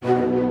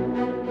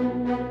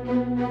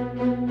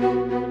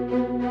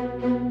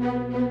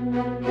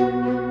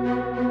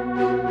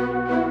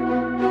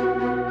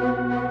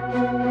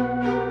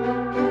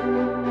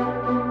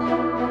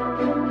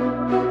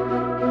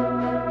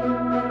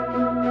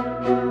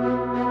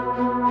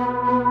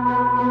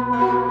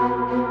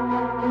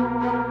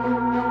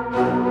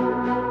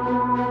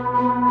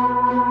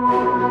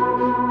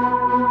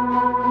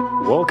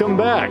Welcome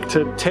back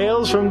to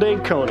Tales from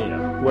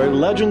Daconia, where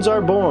legends are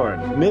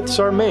born, myths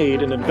are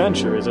made, and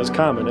adventure is as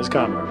common as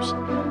commerce.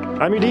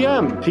 I'm your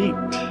DM, Pete,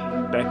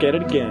 back at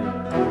it again.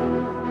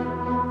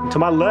 To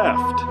my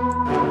left.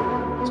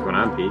 What's going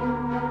on, Pete?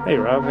 Hey,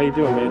 Rob, how you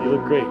doing, man? You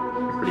look great.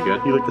 Pretty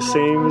good. You look the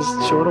same as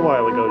short a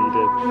while ago you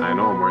did. I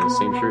know, I'm wearing the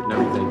same shirt and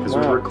everything, because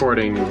Wow. we're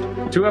recording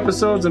 2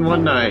 episodes in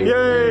one night.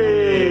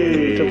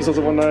 Yay! 2 episodes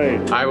in one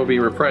night. I will be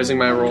reprising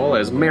my role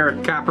as Merrick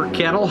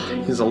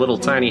Copperkettle. He's a little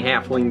tiny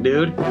halfling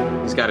dude.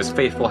 He's got his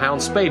faithful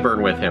hound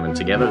Spayburn with him, and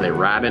together they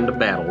ride into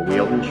battle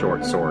wielding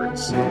short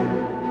swords.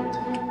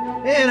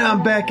 And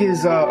I'm back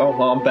as,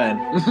 I'm Ben.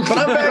 But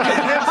I'm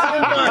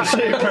back as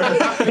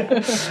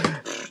Hamster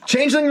Shaper.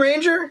 Changeling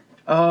Ranger.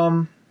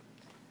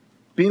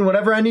 Being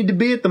whatever I need to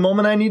be at the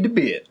moment I need to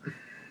be it.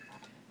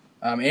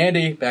 I'm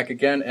Andy, back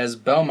again as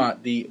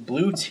Belmont, the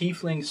Blue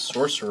Tiefling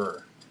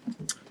Sorcerer.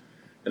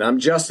 And I'm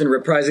Justin,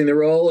 reprising the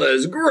role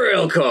as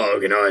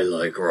Grailcog, and I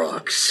like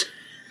rocks.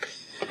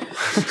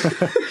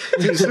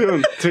 Too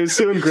soon,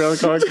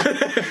 Grailcog.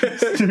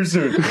 Too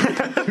soon.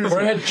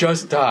 Brad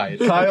just died.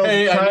 Kyle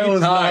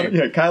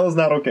is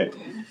not okay.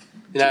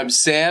 And I'm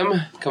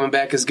Sam, coming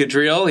back as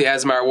Gadriel, the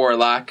Asmar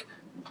Warlock.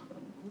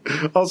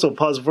 Also,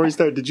 pause before you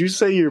start. Did you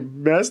say your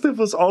Mastiff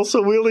was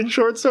also wielding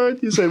short sword?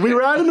 You said, we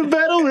ride in the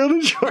battle wielding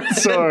short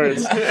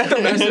swords.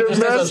 Mastiff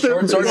just has a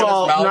short sword in his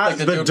mouth, not like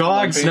the dude from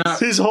dog's One Piece. not.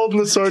 He's holding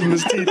the sword in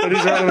his teeth and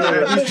he's running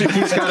away.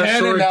 He's got a Cannon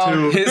sword now.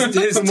 too.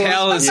 His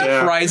tail is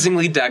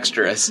surprisingly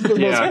dexterous. The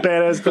most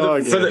badass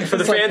dog. For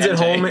the fans at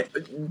home,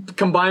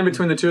 combined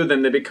between the two of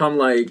them, they become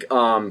like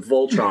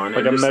Voltron.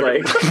 Like a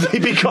mega. They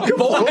become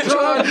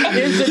Voltron.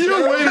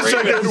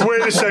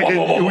 Wait a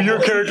second. Your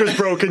character's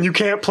broken. You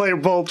can't play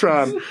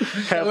Voltron.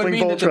 That would Halfling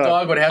mean that the Voltron.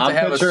 dog would have to I'm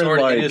have a picturing,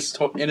 sword like-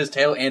 in his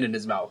tail and in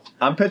his mouth.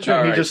 I'm picturing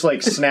All he right. just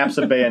like snaps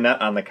a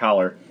bayonet on the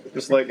collar.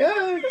 Just like,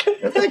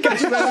 if that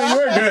gets you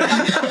we're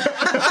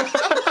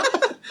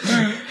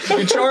good.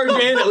 You charge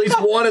in, at least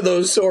one of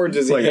those swords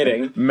is Like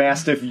hitting.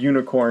 Mastiff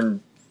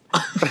unicorn.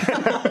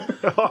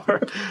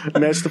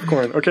 Mastiff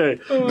corn. Okay,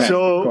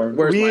 so corn.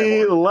 Where's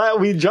my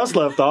we just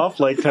left off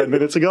like 10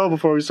 minutes ago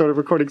before we started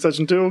recording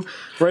session 2.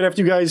 Right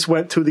after you guys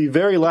went to the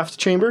very left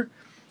chamber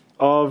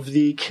of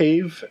the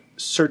cave,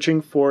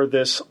 searching for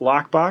this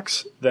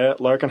lockbox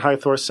that Larkin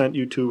Highthor sent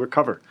you to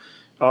recover.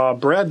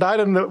 Brad died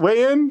on the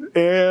way in,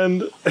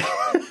 and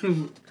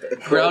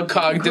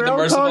Grailcog did the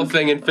merciful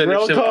thing and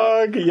finished him.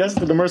 Grailcog, yes,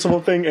 did the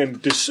merciful thing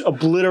and just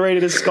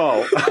obliterated his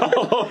skull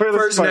all over the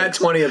First spikes. nat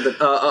 20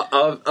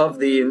 of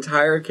the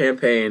entire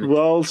campaign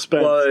Well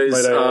spent. was,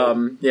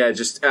 might I add.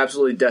 just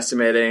absolutely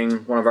decimating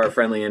one of our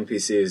friendly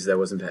NPCs that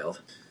was impaled.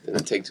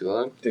 Didn't take too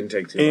long. Didn't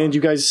take too long. And you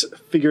guys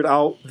figured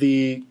out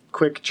the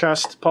quick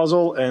chest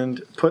puzzle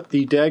and put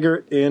the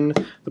dagger in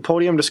the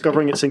podium,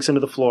 discovering it sinks into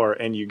the floor.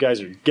 And you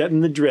guys are getting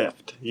the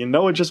drift. You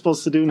know what you're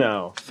supposed to do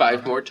now.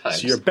 5 more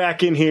times. So you're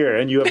back in here,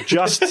 and you have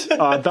just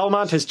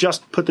Belmont has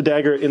just put the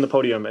dagger in the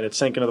podium, and it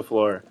sank into the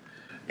floor.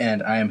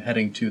 And I am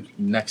heading to the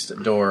next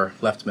door,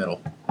 left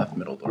middle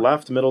door.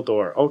 Left middle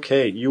door.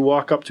 Okay, you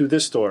walk up to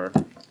this door,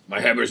 My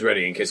hammer's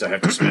ready in case I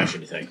have to smash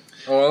anything.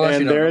 Oh, I'll let you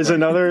and know. there is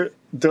another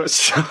door.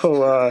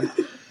 So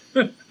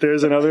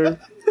there's another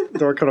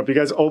door coming up. You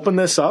guys open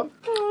this up,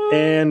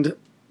 and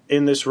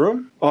in this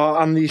room,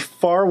 on the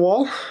far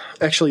wall,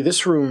 actually,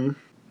 this room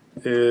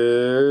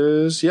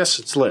is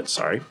it's lit.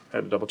 Sorry, I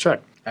had to double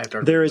check. I have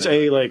dark There is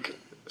vision. a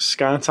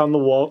sconce on the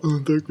wall.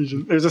 Dark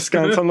vision. There's a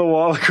sconce on the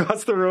wall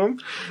across the room,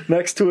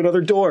 next to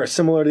another door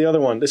similar to the other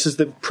one. This is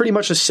pretty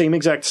much the same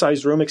exact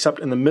sized room, except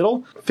in the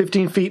middle,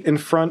 15 feet in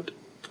front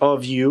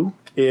of you,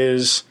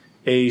 is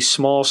a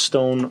small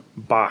stone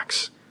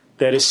box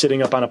that is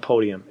sitting up on a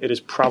podium. It is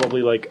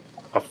probably like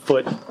a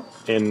foot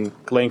in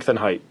length and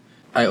height.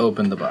 I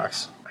opened the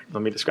box.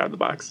 Let me describe the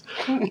box.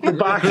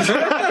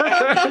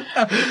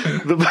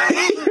 The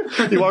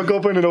box. You walk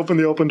open and open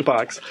the opened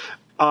box.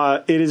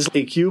 It is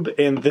a cube,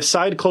 and the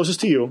side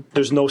closest to you,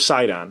 there's no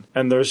side on,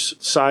 and there's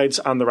sides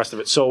on the rest of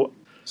it. So,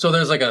 So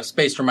there's like a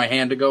space for my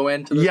hand to go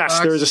into this yes,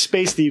 box? there is a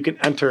space that you can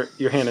enter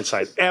your hand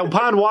inside. And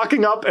upon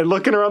walking up and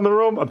looking around the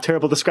room, I'm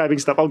terrible describing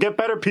stuff. I'll get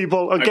better,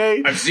 people,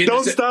 okay? I've seen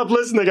Don't this- stop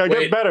listening. I'll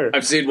get better.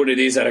 I've seen one of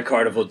these at a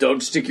carnival.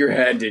 Don't stick your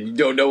hand in. You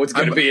don't know what's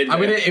going to be in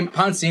there.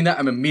 Upon seeing that,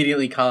 I'm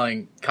immediately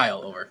calling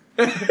Kyle over.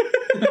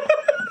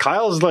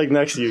 Kyle's like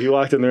next to you. He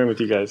walked in the room with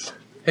you guys.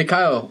 Hey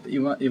Kyle, you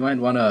might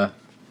wanna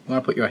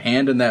put your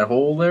hand in that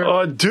hole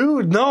there?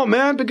 Dude, no,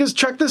 man, because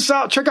check this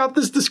out. Check out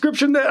this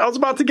description that I was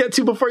about to get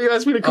to before you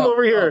asked me to come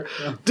over here.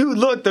 Yeah. Dude,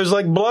 look, there's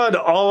like blood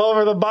all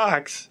over the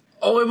box.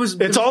 Oh,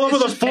 It's all over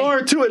the just floor,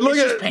 paint. too. Look It's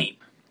at just it. paint.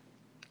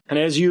 And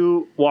as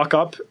you walk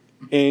up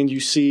and you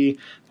see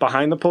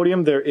behind the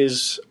podium, there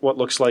is what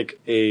looks like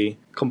a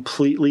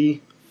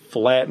completely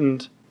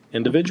flattened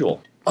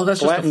individual. Oh,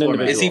 that's just the Flattened floor,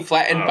 individual. man. Is he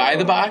flattened by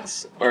the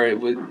box? Or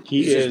it would,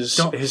 He is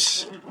don't-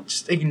 his.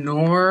 Just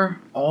ignore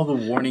all the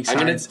warning I'm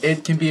gonna- signs.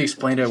 It can be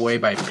explained away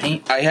by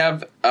paint. I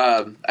have,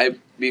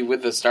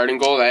 with the starting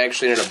gold, I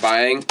actually ended up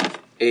buying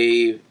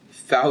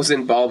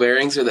 1,000 ball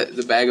bearings, or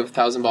the bag of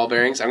 1,000 ball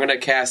bearings. I'm going to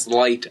cast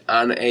light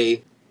on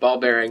a ball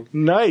bearing.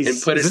 Nice.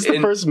 And put Is it this the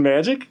in- first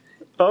magic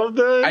of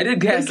the? I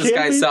did cast the Disguise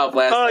camping? Self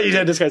last Oh, time. you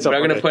did Disguise Self.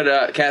 But I'm going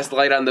okay. to cast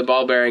light on the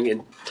ball bearing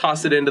and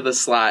toss it into the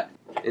slot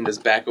and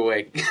just back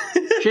away.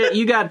 Shit,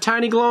 you got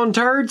tiny glowing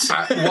turds?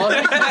 Where the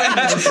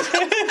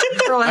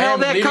hell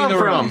did that come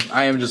from?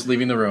 I am just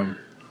leaving the room.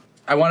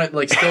 I want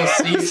to still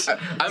see.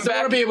 I still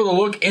want to be able to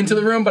look into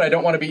the room, but I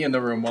don't want to be in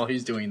the room while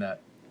he's doing that.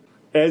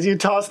 As you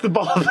toss the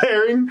ball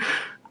bearing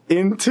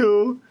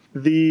into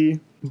the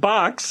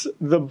box,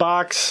 the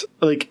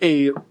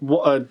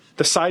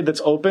side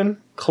that's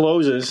open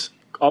closes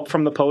up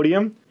from the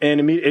podium,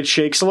 and it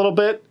shakes a little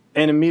bit.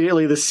 And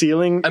immediately the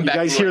ceiling, you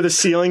guys hear the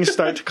ceiling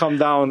start to come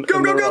down. Go.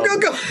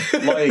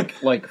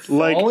 Like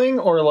falling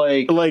or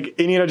like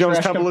Indiana Jones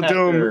Trash Temple of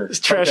Doom,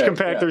 compactor. trash Okay,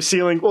 compactor yeah.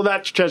 ceiling. Well,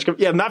 not trash.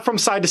 Not from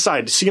side to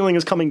side. The ceiling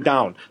is coming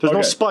down. There's no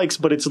Okay. spikes,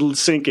 but it's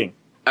sinking.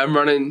 I'm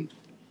running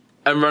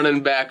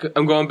back.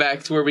 I'm going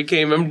back to where we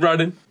came. I'm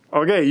running.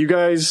 Okay, you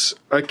guys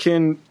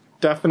can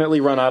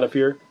definitely run out of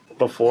here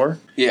before.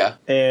 Yeah.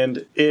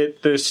 And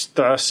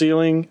the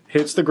ceiling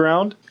hits the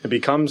ground. It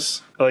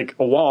becomes like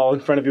a wall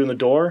in front of you in the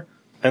door,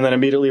 and then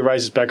immediately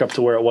rises back up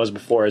to where it was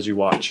before as you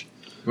watch.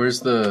 Where's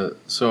the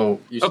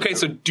Okay,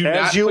 so do As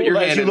not you put your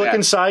as hand you in look that.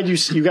 inside,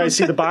 you guys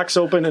see the box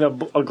open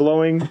and a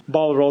glowing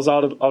ball rolls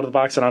out of the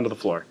box and onto the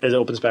floor as it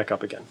opens back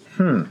up again.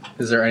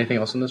 Is there anything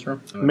else in this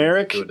room?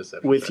 Merrick, Do a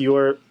deception with check.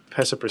 your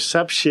passive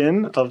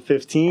perception of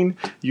 15,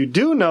 you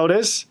do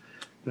notice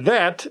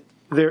that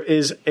there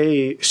is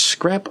a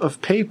scrap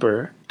of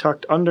paper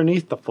tucked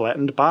underneath the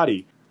flattened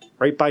body,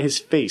 right by his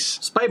face.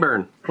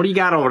 Spayburn, what do you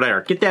got over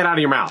there? Get that out of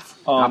your mouth.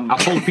 I'll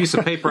pull a piece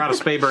of paper out of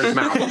Spayburn's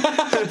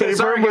mouth.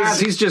 Sorry, guys,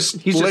 he's just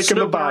licking the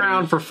snooping body.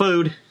 around for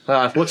food.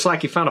 Looks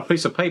like he found a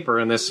piece of paper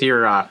in this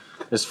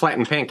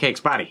flattened pancake's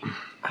body.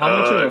 How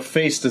much of a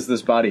face does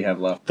this body have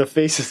left? The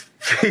face is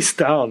face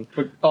down,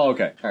 Oh,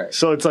 okay. All right.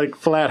 so it's like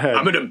flat head.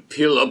 I'm gonna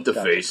peel up the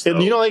face. And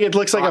though. you know, like it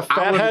looks like a I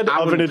fat wouldn't- head I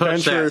of an wouldn't touch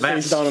adventurer that.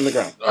 face That's- down on the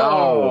ground.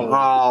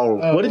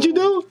 Oh. What did you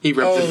do? He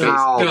ripped the face.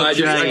 Oh, No, I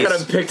jeez.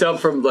 kind of picked up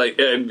from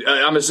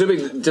I'm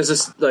assuming just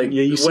this Yeah,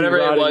 you see whatever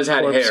it rotting was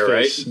had corpse hair,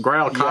 right? face.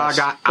 Grail Cog,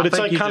 I But it's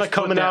think like you kind of just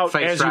put coming that out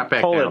face as you right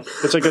back pull down. it.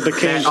 It's like a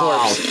decaying Oh,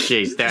 corpse.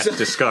 jeez, that's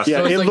disgusting.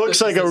 Yeah, it's it like looks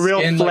the- like the a real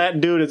skin,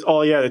 flat dude.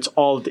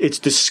 It's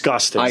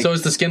disgusting. So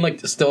is the skin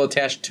still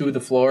attached to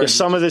the floor?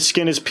 Some of the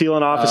skin is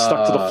peeling off, it's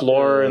stuck to the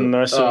floor, and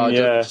there's some,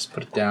 Just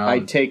put it down. I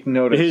take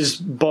note of his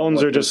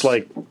bones are just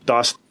like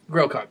dust.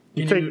 Grillcock.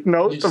 Take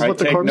note of I what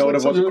the take corpse note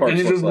looks of what the like. corpse Can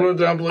you looks just put it like.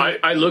 down, please?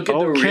 I look at the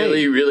Okay.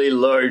 really, really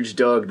large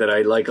dog that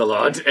I like a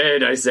lot,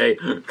 and I say,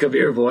 "Come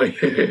here, boy."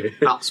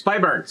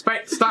 Spayburn,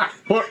 stop.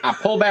 I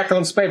pull back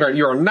on Spayburn.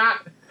 You are not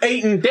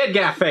eating dead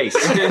guy face.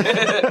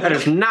 That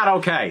is not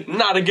okay.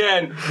 Not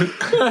again.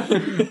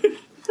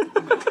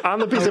 On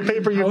the piece of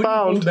paper you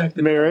found,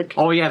 Merrick,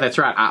 Oh, yeah, that's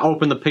right. I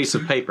opened the piece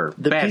of paper.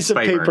 the Bad piece of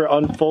Spayburn. paper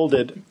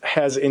unfolded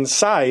has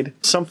inside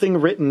something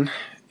written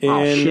in.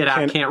 Oh, shit,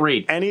 I can't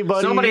read.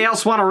 Anybody? Somebody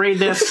else want to read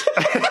this?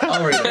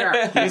 I'll read it. Here,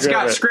 it's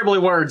got Grab it.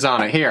 scribbly words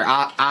on it. Here,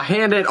 I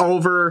hand it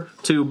over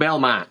to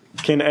Belmont.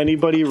 Can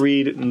anybody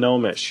read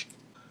Gnomish?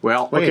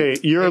 Well, Okay,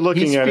 you're he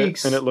looking at it,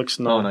 speaks- and it looks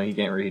Oh gnome. no, he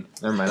can't read.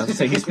 Never mind. I was gonna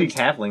say he speaks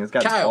halfling. It's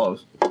got Kyle.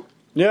 clothes.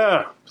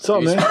 Yeah,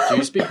 so Do you, man. do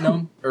you speak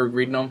gnome or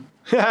read gnome?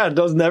 Yeah,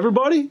 doesn't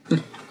everybody?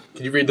 Can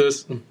you read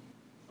this?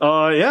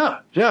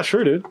 Yeah,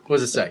 sure, dude. What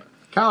does it say?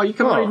 Kyle, you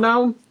can Oh. read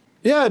now?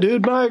 Yeah,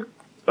 dude, my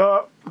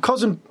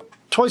cousin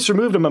twice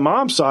removed on my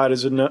mom's side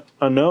is a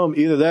gnome.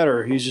 Either that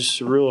or he's just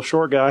a real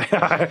short guy.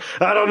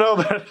 I don't know,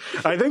 but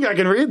I think I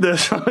can read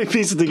this. Let me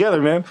piece it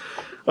together, man.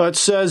 It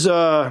says,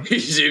 He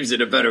seems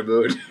in a better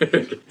mood.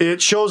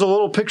 it shows a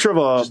little picture of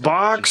a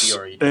box,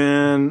 GRE.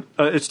 and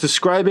it's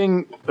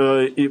describing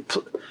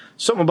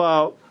something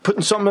about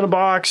putting something in a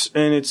box,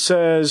 and it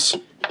says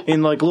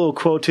in like little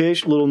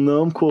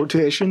gnome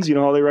quotations. You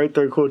know how they write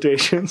their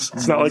quotations?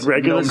 It's not like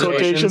regular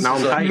quotations.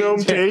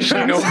 Gnome-tations.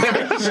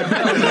 Gnome-tations.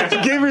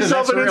 Give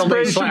yourself That's a an real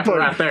big inspiration slap point.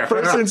 right there.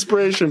 First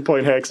inspiration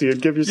point, Hexy.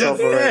 Give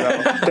yourself one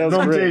right now.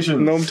 That's great.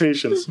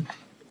 Gnome-tations.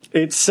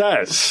 It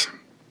says,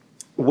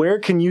 where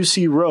can you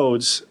see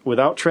roads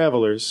without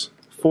travelers,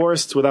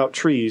 forests without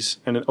trees,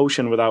 and an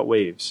ocean without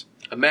waves?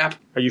 A map.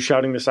 Are you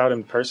shouting this out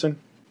in person?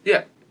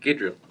 Yeah,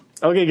 Gadriel.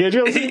 Okay,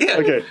 Gabriel? Yeah.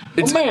 Okay.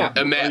 It's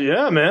a map.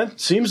 Yeah, man.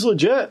 Seems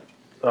legit.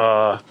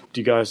 Do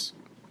you guys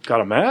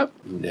got a map?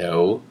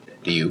 No.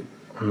 Do you?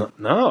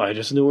 No, I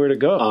just knew where to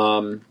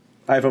go.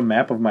 I have a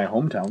map of my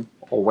hometown.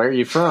 Well, where are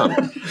you from?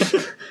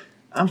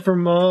 I'm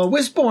from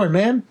Wisborne,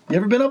 man. You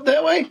ever been up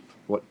that way?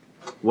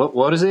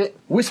 What is it?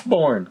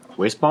 Wisborne.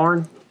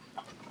 Wisborne?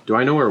 Do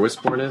I know where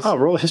Wisborne is? Oh,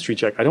 roll a history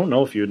check. I don't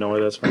know if you know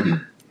where that's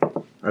from.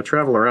 I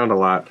travel around a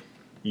lot.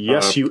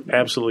 Yes, you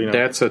absolutely know.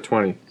 That's a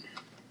 20.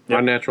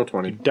 Unnatural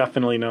 20.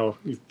 Definitely know.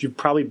 You've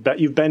probably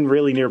you've been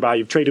really nearby.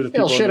 You've traded with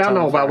people. Hell, in shit, the I town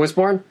know about before.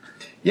 Wisborne.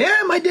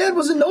 Yeah, my dad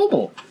was a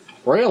noble.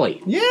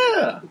 Really?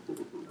 Yeah.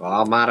 Well,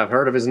 I might have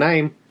heard of his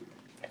name.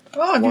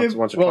 Oh,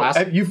 Once or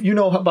twice. you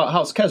know about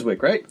House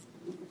Keswick, right?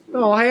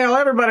 Oh, hell,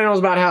 everybody knows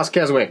about House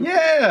Keswick.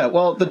 Yeah.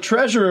 Well, the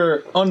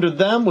treasurer under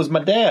them was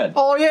my dad.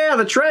 Oh, yeah,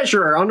 the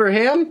treasurer under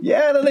him.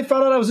 Yeah. Then they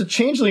found out I was a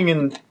changeling,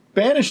 and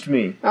banished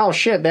me. Oh,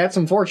 shit, that's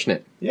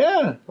unfortunate.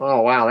 Yeah,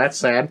 Oh, wow, that's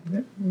sad.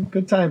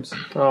 good times.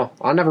 Oh,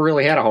 I never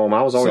really had a home.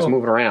 I was always So-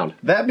 moving around.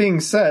 That being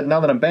said, now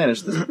that I'm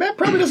banished, this map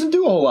probably doesn't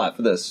do a whole lot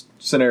for this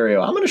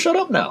scenario. I'm going to shut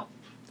up now.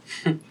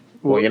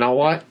 Well, you know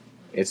what?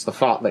 It's the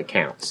thought that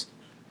counts.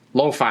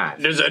 Low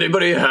 5. Does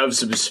anybody have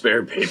some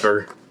spare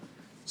paper?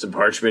 Some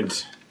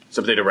parchment?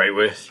 Something to write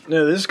with?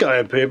 Yeah, this guy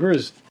had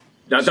papers.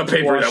 Not the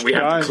paper that we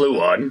have Guy. the clue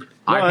on.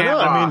 I know.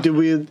 I mean, did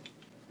we?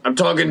 I'm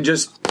talking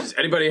just, does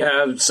anybody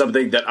have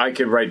something that I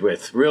can write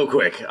with? Real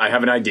quick, I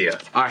have an idea.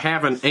 I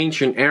have an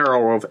ancient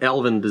arrow of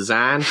elven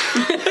design.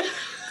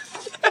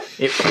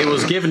 It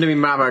was given to me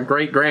by my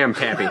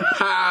great-grandpappy.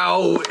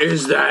 How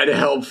is that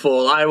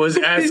helpful? I was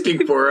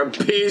asking for a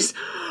piece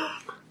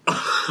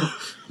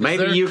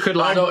Maybe you could,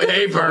 like... of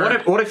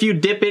paper. What if you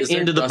dip it there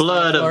into the dust on the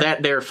blood floor? of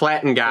that there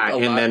flattened guy Like a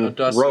and lot then of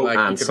dust, so, wrote like, you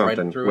on could write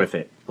something through with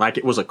it? Like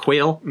it was a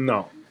quill?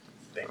 No.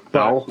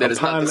 No. But That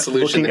is not upon the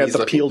solution looking that at he's the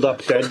looking peeled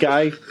up dead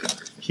guy,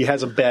 he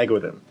has a bag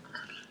with him.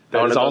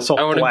 That is also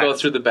I want to flat. go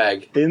through the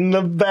bag. In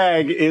the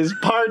bag is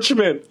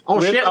parchment Oh,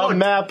 with shit, a look.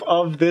 map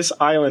of this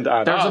island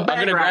on There's it. a I'm bag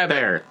gonna right grab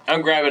there. it.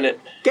 I'm grabbing it.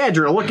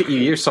 Gadriel, look at you.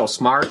 You're so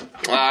smart.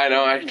 I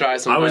know. I try I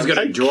sometimes. was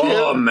going to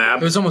draw a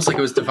map. It was almost like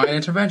it was divine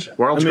intervention.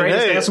 World's I mean,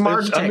 greatest hey, ASMR it's-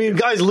 I detective. mean,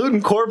 guys,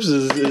 looting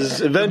corpses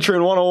is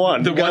adventuring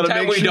 101. The You gotta one time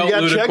make we sure don't you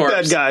gotta loot a check corpse.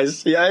 that,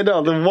 guys. Yeah, I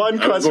know. The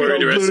one I'm quest we more don't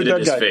loot interested a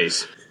in dead his guy.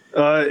 face.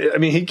 I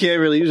mean, he can't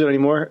really use it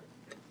anymore.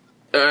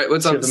 All right.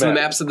 What's See on the some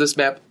map. maps of this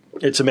map?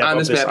 It's a map On of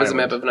this this map island. is a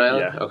map of an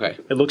island. Yeah. Okay.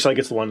 It looks like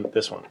it's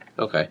this one.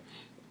 Okay.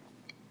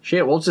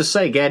 Shit, we'll just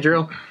say,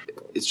 Gadriel.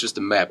 It's just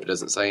a map. It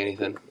doesn't say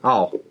anything.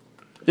 Oh.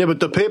 Yeah, but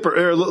the paper,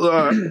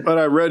 when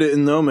I read it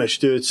in Gnomish,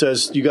 dude, it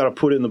says you got to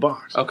put it in the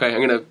box. Okay. I'm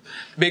gonna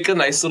make a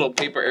nice little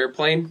paper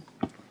airplane.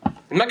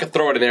 I'm not gonna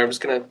throw it in there. I'm just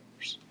gonna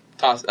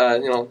toss.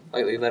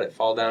 Lightly let it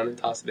fall down and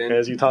toss it in.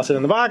 As you toss it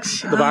in the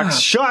box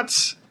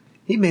shuts.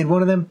 He made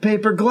one of them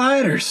paper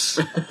gliders.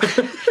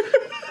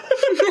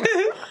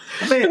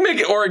 Make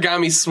an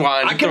origami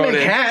swan. I can throw it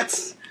make in.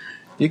 hats.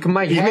 You can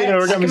make made an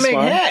hats. I can make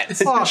swan.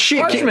 hats. Oh,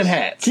 shit. Parchment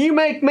hats. Can you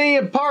make me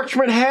a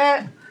parchment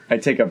hat? I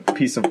take a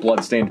piece of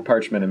blood-stained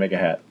parchment and make a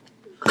hat.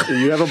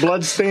 You have a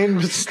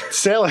blood-stained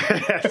sailor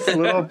hat,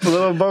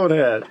 little boat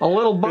hat. A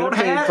little Bit boat of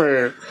hat?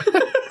 paper.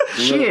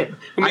 Shit.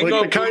 When we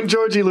Like the kind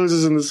Georgie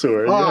loses in the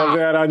sewer. You have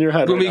that on your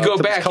head. When right we now, go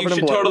except it's back, you covered in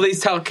should blood. totally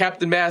tell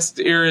Captain Mast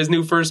you're his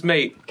new first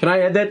mate. Can I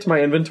add that to my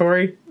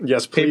inventory?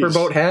 Yes, please. Paper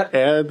boat hat?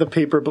 Add the blood-stained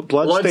paper boat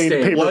Bloodstained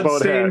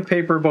hat.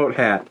 paper boat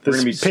hat. We're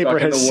gonna be This stuck paper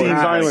in has the seen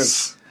woods.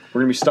 violence.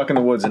 We're going to be stuck in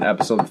the woods in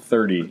episode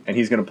 30, and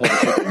he's going to pull the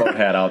paper boat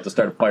hat out to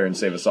start a fire and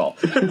save us all.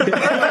 The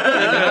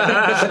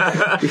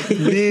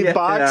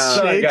box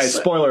Sorry, shakes. guys,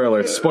 spoiler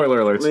alert. Spoiler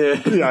alert.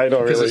 Yeah, I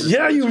know, really. it's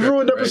Yeah, you scripted,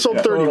 ruined right? episode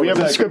Yeah. 30. We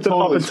haven't Totally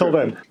scripted up scripted. until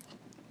then.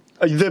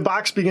 The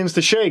box begins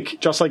to shake,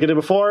 just like it did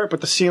before,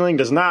 but the ceiling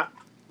does not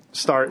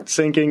start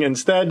sinking.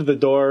 Instead, the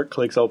door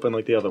clicks open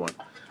like the other one.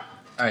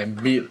 I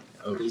immediately.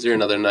 Is there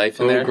another knife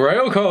in there?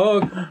 Grail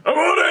Cog. I'm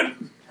on it!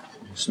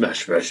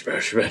 Smash, smash,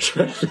 smash, smash,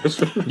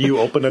 smash. You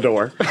open the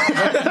door.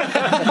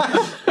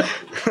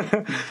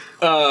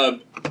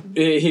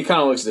 He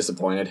kind of looks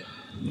disappointed.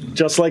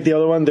 Just like the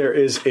other one, there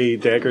is a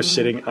dagger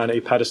sitting on a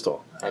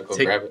pedestal. I'll go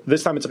Take- grab it.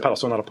 This time it's a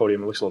pedestal, not a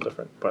podium. It looks a little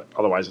different, but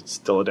otherwise it's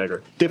still a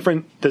dagger.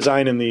 Different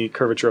design in the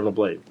curvature of the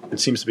blade. It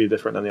seems to be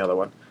different than the other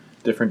one.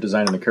 Different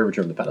design in the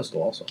curvature of the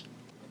pedestal, also.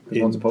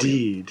 This one's a podium.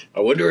 Indeed. I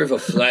wonder if a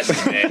flat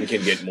man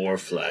can get more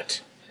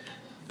flat.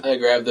 I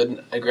grabbed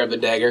the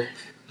dagger.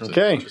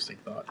 Okay, Interesting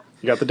thought.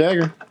 you got the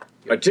dagger.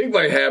 I take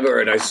my hammer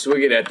and I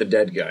swing it at the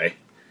dead guy.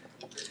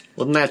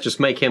 Wouldn't that just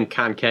make him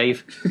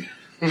concave?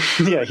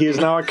 Yeah, he is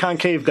now a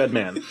concave dead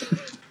man.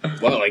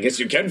 Well, I guess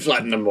you can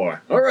flatten them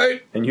more. All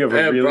right. And you have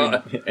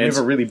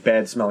a really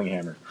bad smelling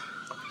hammer.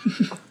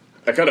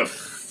 I kind of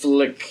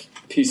flick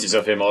pieces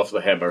of him off the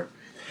hammer.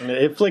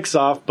 It flicks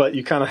off, but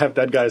you kind of have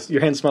dead guys.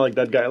 Your hands smell like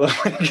dead guy a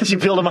little bit because you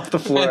peeled them off the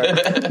floor.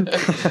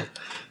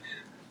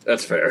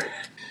 That's fair.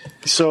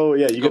 So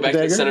yeah, you Go get back the to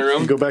the dagger. center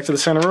room? You go back to the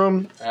center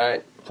room. All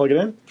right. Plug it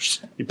in.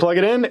 You plug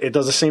it in. It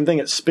does the same thing.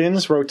 It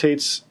spins,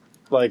 rotates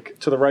like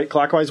to the right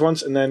clockwise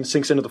once, and then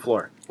sinks into the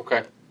floor.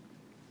 Okay.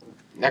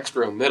 Next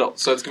room, middle.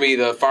 So it's gonna be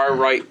the far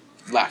right,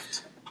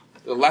 left.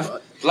 The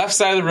left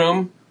side of the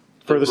room.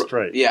 Furthest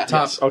right. Yeah.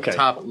 Top. Yes, okay.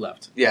 Top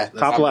left. Yeah.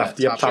 Top left.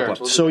 Yep, top sure.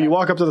 left. We'll do So you that.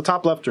 walk up to the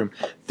top left room.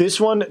 This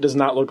one does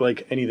not look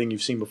like anything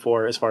you've seen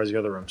before as far as the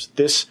other rooms.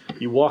 This,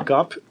 you walk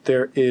up,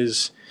 there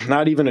is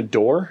not even a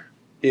door.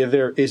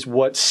 There is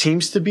what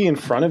seems to be in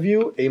front of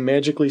you a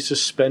magically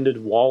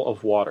suspended wall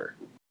of water.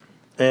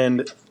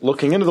 And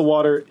looking into the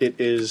water, it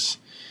is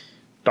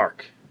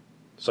dark.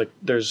 It's like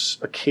there's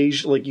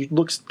like you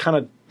look kind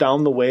of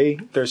down the way.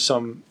 There's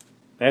some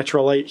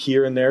natural light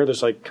here and there.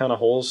 There's like kind of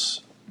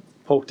holes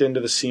poked into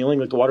the ceiling.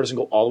 Like the water doesn't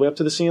go all the way up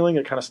to the ceiling.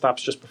 It kind of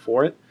stops just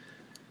before it.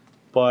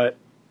 But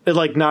it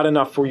like not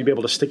enough for you to be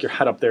able to stick your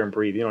head up there and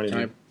breathe. You know what I Can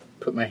I mean?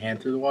 put my hand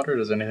through the water?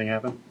 Does anything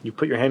happen? You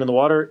put your hand in the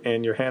water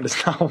and your hand is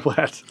now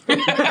wet.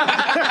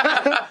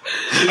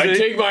 I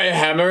take my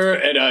hammer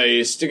and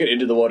I stick it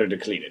into the water to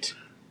clean it.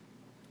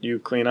 you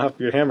clean off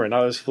your hammer.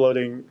 Now there's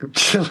floating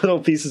little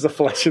pieces of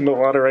flesh in the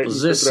water. Right?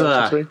 Is this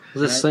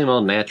seem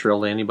all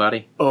natural to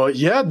anybody? Oh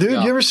yeah, dude.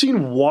 Yeah. You ever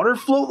seen water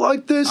float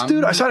like this,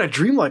 dude? I had a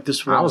dream like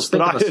this once. I was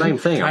thinking but the same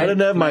thing. I didn't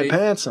have my Can I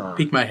pants on.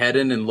 Peek my head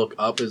in and look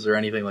up. Is there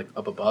anything like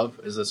up above?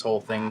 Is this whole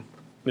thing?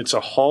 It's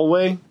a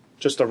hallway,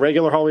 just a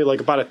regular hallway,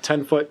 like about a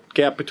 10-foot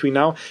gap between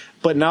now.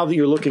 But now that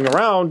you're looking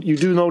around, you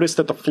do notice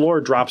that the floor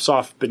drops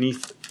off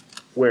beneath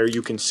where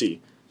you can see.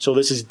 So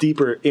this is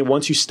deeper. And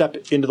once you step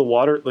into the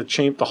water,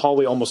 the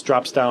hallway almost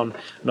drops down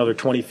another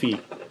 20 feet.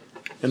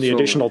 And the So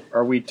additional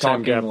Are we time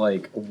talking gap.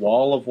 like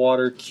wall of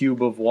water,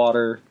 cube of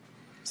water?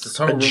 Is this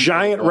whole A room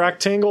giant full of-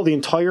 rectangle. The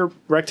entire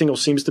rectangle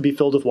seems to be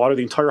filled with water.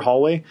 The entire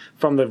hallway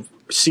from the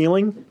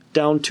ceiling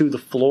down to the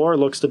floor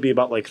looks to be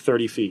about like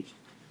 30 feet.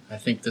 I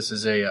think this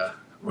is a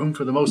room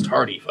for the most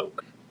hardy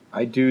folk.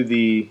 I do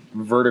the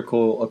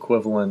vertical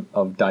equivalent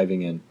of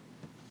diving in.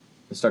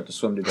 And start to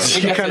swim to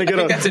death. You kind of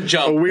get that's a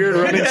jump. a weird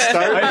running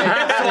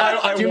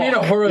start. Do you mean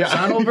a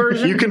horizontal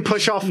version? You can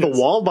push off the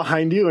wall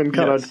behind you and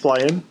kind of fly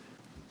in.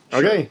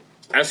 Okay.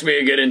 Ask me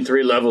to get in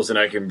 3 levels and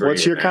I can bring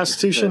What's it, your man.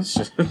 constitution?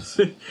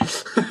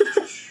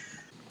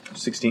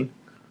 16.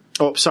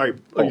 Oh, sorry.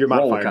 Oh, Your roll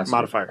a modifier. constitution.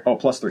 Modifier. Oh,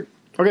 +3.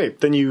 Okay,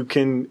 then you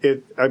can.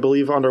 I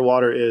believe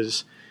underwater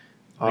is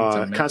I think it's a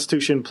minute.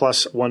 Constitution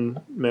plus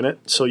 1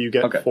 minute, so you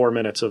get Okay. 4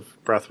 minutes of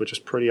breath, which is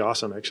pretty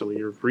awesome. Actually,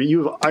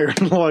 you have iron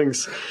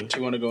lungs, Do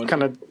you want to go in?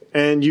 kind of,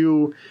 and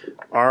you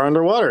are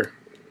underwater.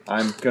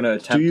 I'm going to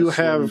attempt Do you to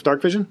swim. have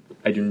dark vision?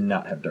 I do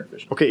not have dark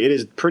vision. Okay, it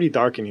is pretty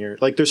dark in here.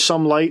 Like there's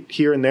some light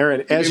here and there,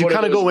 and as you one of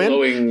kind of go those in,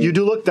 glowing- you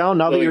do look down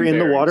now that you're in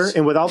the glowing water, berries.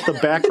 and without the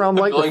background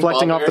light Glowing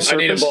reflecting ball off the berries? I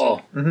need a surface.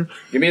 ball.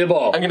 Give me the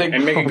ball. I'm gonna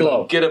and make it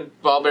glow. Get a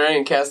ball bearing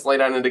and cast light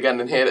on it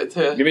again and hand it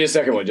to. Give me a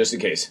second one just in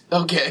case.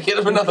 Okay, get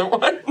him another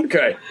one.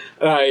 Okay.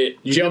 I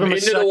You jump give him a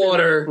into second- the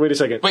water. Wait a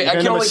second. Wait, You I give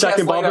can him a only second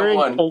cast light ball on bearing.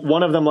 one. Oh,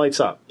 one of them lights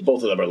up.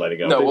 Both of them are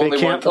lighting up. No, They only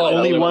can't. one. Only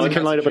only one one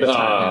can light up at a time.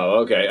 Oh,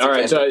 okay. All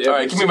right. So, All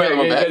right, give me my other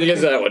one back.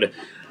 Against that one.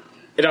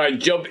 And I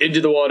jump into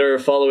the water,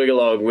 following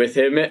along with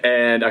him,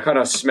 and I kind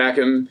of smack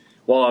him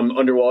while I'm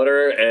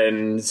underwater,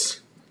 and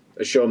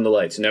I show him the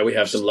lights. Now we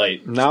have some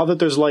light. Now that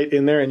there's light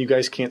in there and you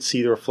guys can't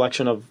see the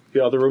reflection of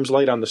the other room's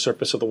light on the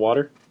surface of the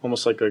water,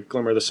 almost like a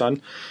glimmer of the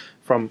sun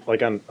from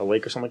like on a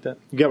lake or something like that.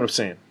 You get what I'm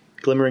saying?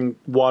 Glimmering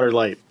water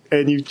light.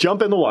 And you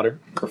jump in the water.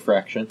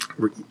 Refraction.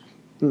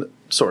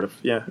 Sort of.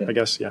 Yeah, I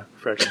guess. Yeah.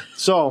 Fraction.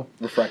 So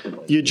Refracted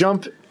light. you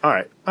jump. All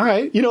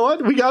right. You know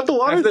what? We got the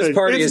water Half this thing.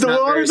 party It's is the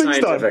not water very thing's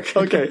done. scientific.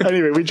 Okay.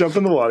 Anyway, we jump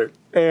in the water.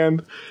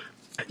 And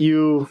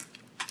the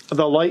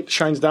light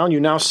shines down. You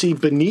now see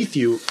beneath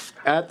you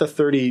at the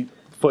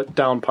 30-foot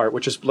down part,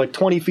 which is like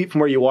 20 feet from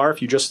where you are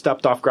if you just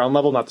stepped off ground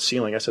level, not the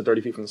ceiling. I said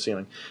 30 feet from the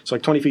ceiling. So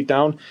like 20 feet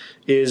down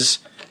is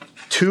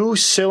 2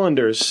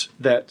 cylinders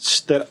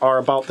that are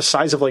about the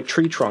size of like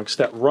tree trunks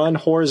that run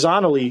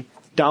horizontally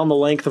down the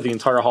length of the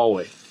entire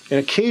hallway. And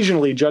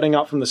occasionally jutting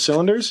out from the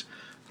cylinders,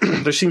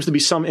 there seems to be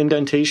some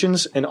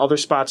indentations, and other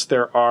spots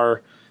there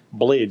are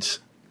blades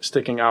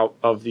sticking out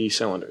of the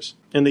cylinders.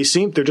 And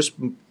they're just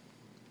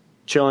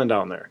chilling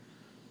down there.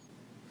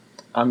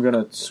 I'm going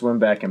to swim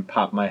back and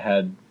pop my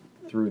head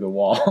through the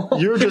wall.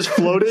 You're just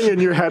floating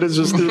and your head is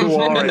just through the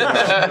wall right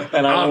now.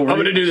 and I I'm will,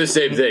 going to do the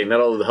same thing.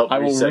 That'll help I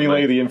me will set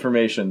relay my- the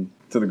information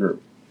to the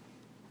group.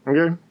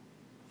 Okay?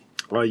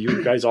 Well,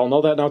 you guys all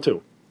know that now,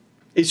 too.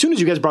 As soon as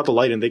you guys brought the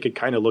light in, they could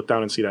kind of look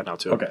down and see that now,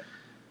 too. Okay.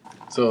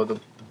 So the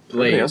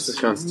Everything else blades is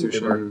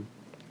Constitution.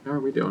 How are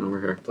we doing over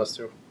here?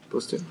 +2.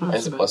 +2.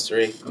 Mine's a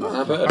 +3.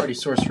 Not bad. Hardy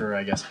sorcerer,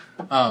 I guess.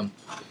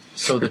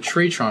 So the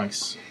tree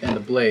trunks and the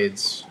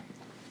blades,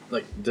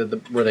 like,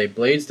 were they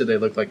blades? Did they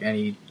look like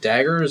any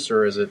daggers,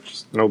 or is it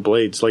just No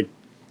blades, like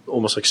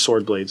almost like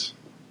sword blades.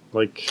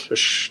 Like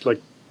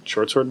like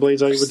short sword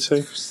blades, I would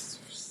say.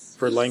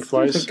 For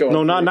lengthwise. Going No,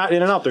 for not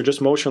in and out. They're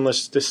just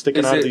motionless, just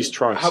sticking out of these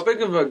trunks. How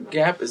big of a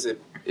gap is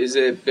it? Is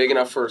it big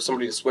enough for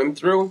somebody to swim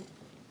through?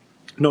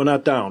 No,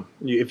 not down.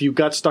 If you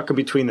got stuck in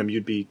between them,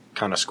 you'd be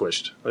kind of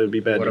squished. It would be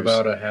bad what news.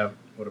 about a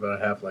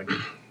half leg?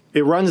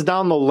 It runs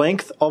down the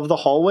length of the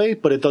hallway,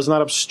 but it does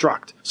not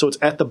obstruct. So it's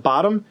at the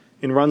bottom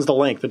and runs the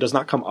length. It does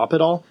not come up at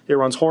all. It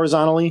runs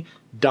horizontally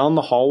down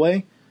the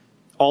hallway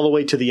all the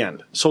way to the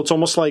end. So it's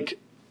almost like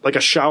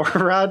a shower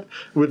rod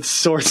with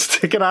swords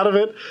sticking out of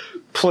it,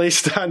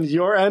 placed on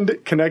your end,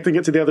 connecting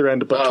it to the other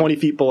end, but 20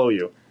 feet below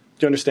you.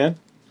 Do you understand?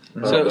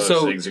 Those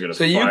things are going to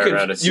so you fire could-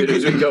 out as you soon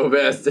as we go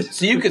past it.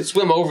 So you could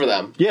swim over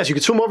them. Yes, you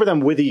could swim over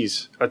them with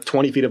ease at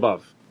 20 feet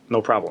above.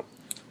 No problem.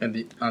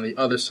 And on the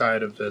other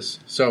side of this,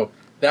 so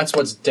that's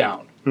what's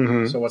down.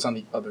 Mm-hmm. So what's on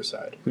the other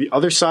side? The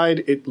other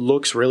side, it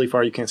looks really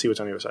far. You can't see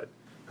what's on the other side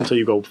until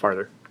you go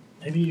farther.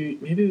 Maybe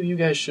you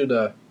guys should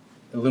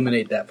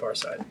illuminate that far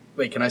side.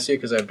 Wait, can I see it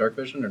because I have dark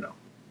vision or no?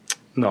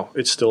 No,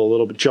 it's still a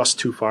little bit just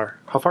too far.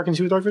 How far can you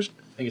see with dark vision?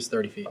 I think it's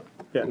 30 feet.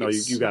 Yeah, no,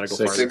 you got to go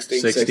farther.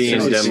 60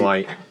 in dim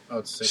light. Oh,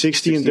 it's 60.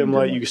 60 in dim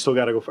light, you still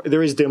got to go far.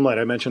 There is dim light.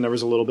 I mentioned there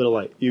was a little bit of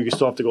light. You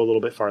still have to go a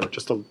little bit farther.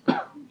 Just to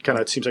kind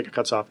of, it seems like it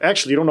cuts off.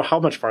 Actually, you don't know how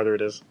much farther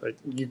it is. Like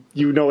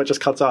you know it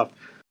just cuts off.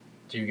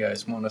 Do you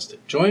guys want us to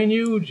join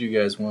you? Do you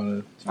guys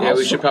want to? Yeah,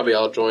 we should probably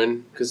all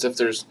join because if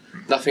there's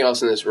nothing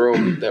else in this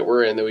room that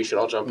we're in that we should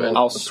all jump in.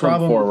 I'll swim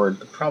forward.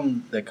 The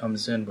problem that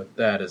comes in with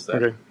that is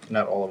that Okay.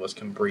 not all of us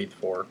can breathe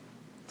for.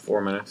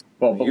 4 minutes.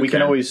 Well, but You we can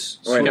can. always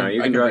Wait, swim. no,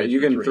 you I can can try. breathe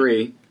You for can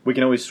 3. We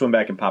can always swim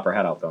back and pop our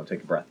head out though and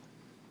take a breath.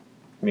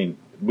 I mean,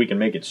 we can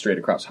make it straight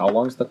across. How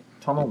long's the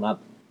tunnel? Not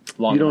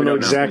long. You don't know know.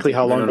 exactly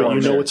how We long, don't but know,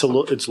 you know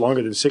sure. it's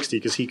longer than 60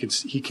 because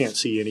he can't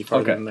see any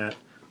farther Okay. than that.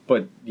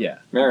 But yeah,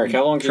 Merrick,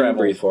 how long can you Travel.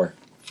 breathe for?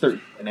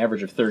 an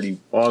average of 30.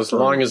 Well, as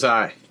long as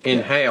I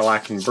inhale, I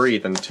can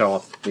breathe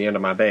until the end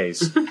of my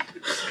days.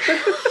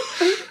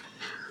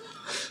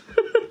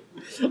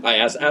 I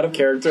asked out of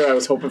character. I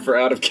was hoping for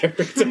out of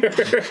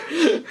character.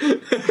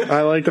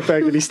 I like the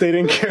fact that he stayed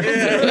in character.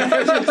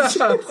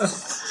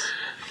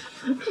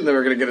 Then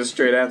we're gonna get a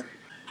straight answer.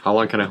 How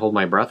long can I hold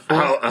my breath for?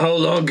 How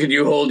long can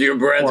you hold your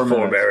breath 4 for,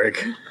 minutes.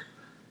 Merrick?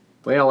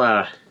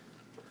 Well,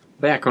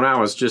 back when I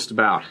was just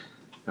about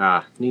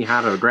knee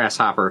high to a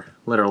grasshopper,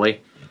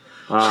 literally,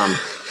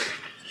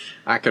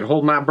 I could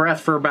hold my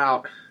breath for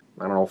about,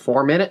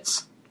 4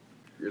 minutes,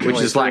 which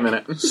is like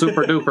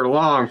super duper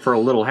long for a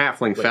little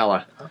halfling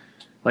fella.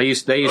 They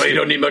used Oh, you to,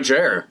 don't need much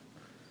air.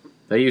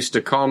 they used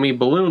to call me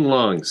balloon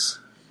lungs.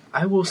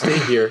 I will stay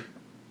here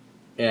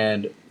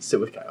and sit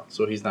with Kyle,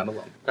 so he's not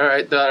alone. All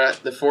right,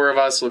 the 4 of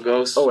us will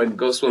go.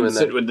 Go swimming And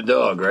sit then. with the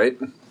dog, right?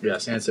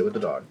 Yes, and sit with the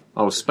dog.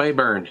 Oh,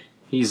 Spayburn,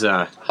 he's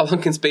How long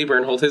can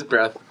Spayburn hold his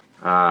breath?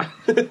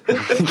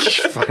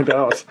 Find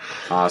out.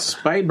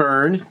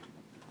 Spayburn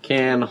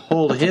can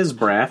hold his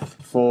breath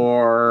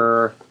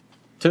for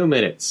 2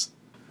 minutes.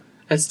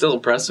 That's still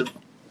impressive.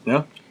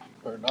 Yeah.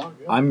 Or dog,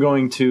 yeah. I'm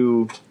going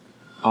to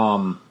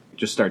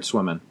just start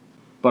swimming,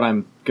 but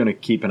I'm going to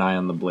keep an eye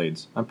on the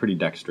blades. I'm pretty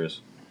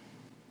dexterous.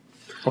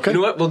 Okay. You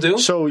know what we'll do?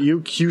 So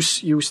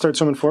you start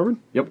swimming forward?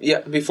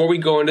 Yeah, before we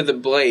go into the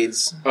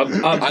blades,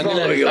 I'm I'm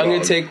following gonna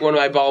along. take one of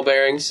my ball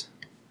bearings.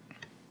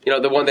 You know,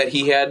 the one that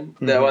he had,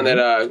 that one that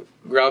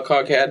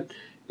Growlcog had.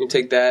 You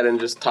take that and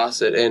just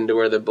toss it into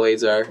where the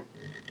blades are.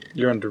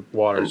 You're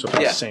underwater, so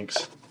it Yeah.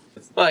 sinks.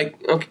 Like,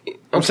 okay.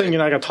 I'm saying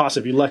you're not gonna toss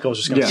it. If you let go, it's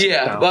just gonna sink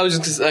Yeah, down. well, I was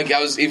just like,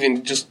 I was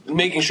even just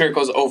making sure it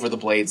goes over the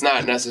blades,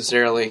 not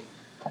necessarily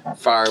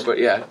far, but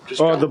yeah, just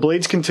Well, the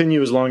blades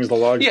continue as long as the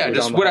logs. Yeah, go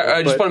just down the whatever, hole,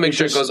 I just but wanna make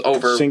sure it goes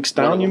over Sinks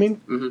one down. of You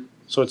them. mean?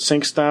 So it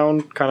sinks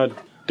down, kind of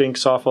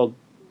dinks off of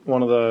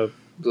one of the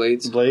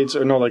blades. blades,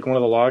 or no, like one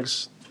of the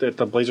logs that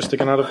the blades are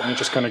sticking out of, and it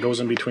just kind of goes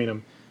in between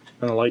them,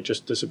 and the light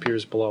just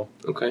disappears below.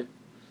 Okay.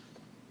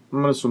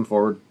 I'm going to swim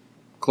forward,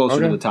 closer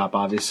Okay. to the top,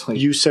 obviously.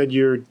 You said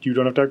you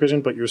don't have dark vision,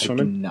 but you're I do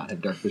swimming. not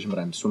have dark vision, but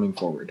I'm swimming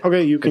forward.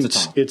 Okay, you can. It's a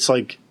tunnel. It's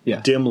like Yeah.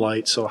 dim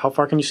light. So how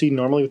far can you see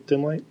normally with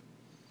dim light?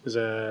 Is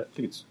that I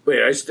think it's Wait,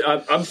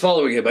 I'm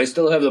following him. I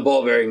still have the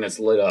ball bearing that's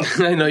lit up.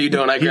 I know you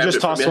don't. I you grabbed just it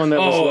from tossed you. one that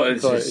was? Oh, lit,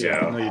 it's so- just,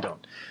 yeah. No, you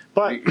don't.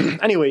 But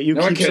anyway, you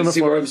Now I keep can't swimming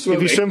see where forward. I'm swimming.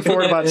 If you swim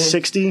forward about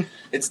 60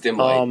 It's dim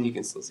light. You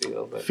can still see a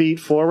little bit. feet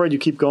forward, you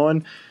keep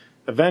going.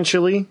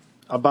 Eventually,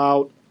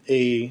 about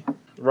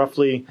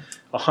roughly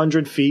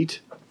 100 feet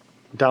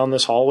down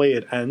this hallway,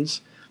 it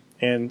ends,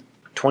 and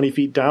 20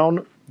 feet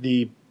down,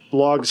 the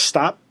logs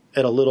stop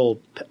at a little,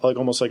 like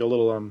almost like a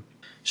little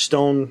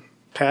stone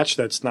patch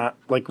that's not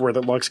like where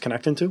the logs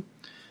connect into,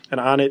 and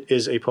on it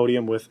is a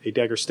podium with a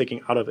dagger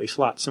sticking out of a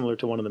slot similar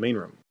to one in the main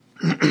room.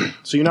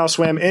 So you now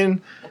swam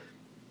in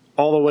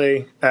all the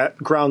way at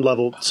ground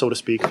level, so to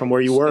speak, from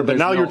where you were, but There's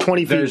now no- you're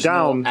 20 feet there's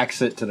down. no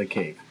exit to the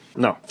cave.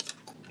 No.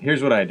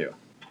 Here's what I do.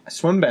 I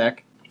swim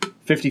back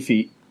 50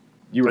 feet.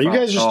 Are you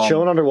guys just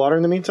chilling underwater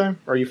in the meantime?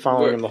 Or are you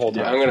following him the whole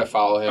Yeah, time? I'm gonna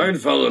follow him. I'd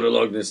followed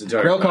along this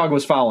entire time. Grelcog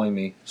was following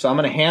me, so I'm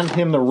going to hand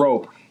him the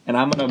rope, and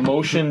I'm going to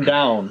motion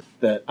down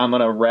that I'm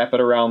going to wrap it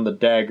around the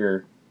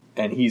dagger,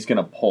 and he's going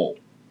to pull.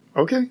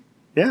 Okay.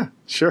 Yeah,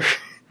 sure.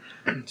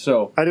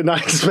 So I did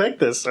not expect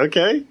this.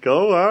 Okay,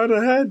 go on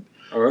ahead.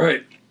 All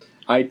right.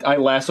 I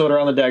lassoed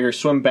around the dagger,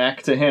 swim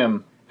back to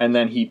him, and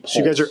then he pulls. So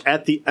you guys are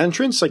at the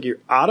entrance, like you're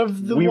out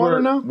of the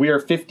water now? We are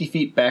 50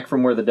 feet back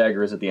from where the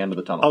dagger is at the end of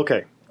the tunnel.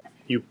 Okay.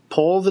 You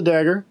pull the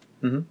dagger.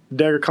 Mm-hmm. The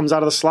dagger comes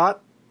out of the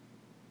slot.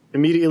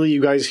 Immediately,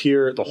 you guys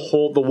hear the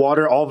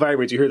water all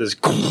vibrates. You hear this,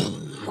 the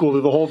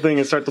whole thing,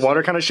 and the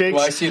water kind of shakes.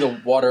 Will I see the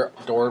water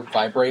door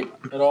vibrate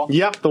at all?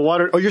 Yep, the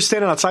water. Oh, you're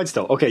standing outside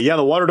still. Okay, yeah,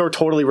 the water door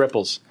totally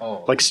ripples.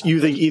 Oh. Like you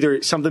think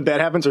either something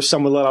bad happens or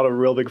someone let out a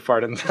real big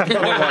fart. And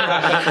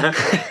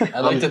I'd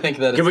like to think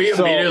that Can we it's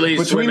immediately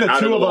Between swim the out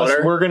two of of the us,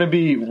 water? we're going to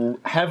be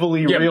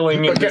heavily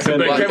reeling but this in.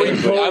 can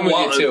we pull I'm with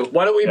while, you, too.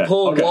 Why don't we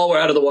pull okay. while we're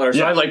out of the water? So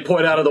Yeah. I like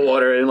point out of the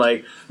water and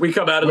like we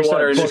come out of the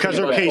water and start just because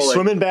keep, like, okay, pulling.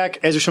 swimming back.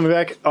 As you're swimming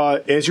back,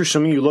 as you're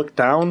swimming, you look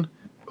down.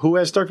 Who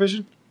has dark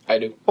vision? I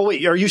do. Oh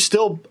wait, are you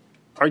still?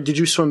 Did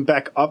you swim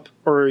back up,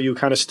 or are you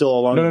kind of still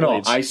along No, the no, no.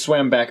 blades? I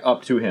swam back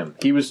up to him.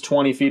 He was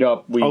 20 feet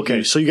up.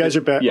 Okay, so you guys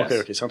are back. Yes.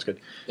 Okay, sounds good.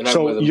 And I'm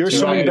So with them, you're too.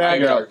 swimming I back,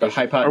 got out the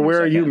vision. hypotenuse. or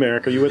where are I you, can.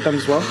 Merrick? Are you with them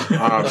as well?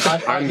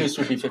 hypotenuse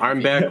would be 50 I'm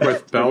feet. back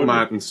with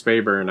Belmont and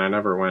Spayburn. I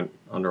never went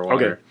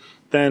underwater. Okay,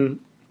 then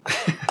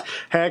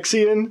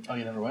Haxian, Oh,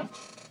 you never went?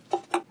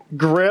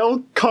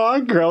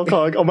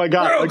 Grailcog. Oh my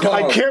god, Grailcog.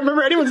 I can't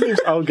remember anyone's names.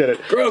 I'll get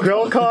it.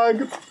 Grailcog.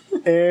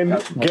 Grailcog and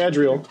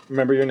Gadriel.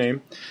 Remember your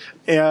name.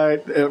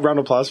 Round of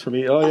applause for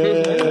me. Oh yeah,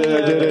 I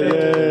did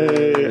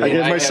it! Yay! I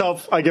give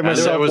myself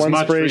There was one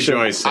much inspiration.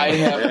 rejoicing. I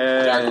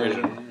have dark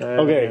vision.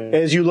 Okay,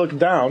 as you look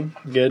down,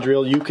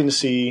 Gadriel, you can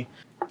see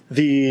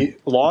the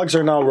logs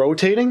are now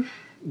rotating.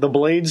 The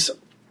blades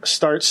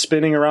start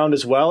spinning around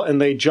as well, and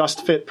they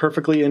just fit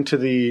perfectly into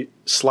the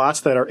slots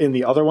that are in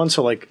the other one.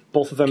 So, like,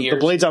 both of them, the Gears.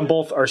 blades on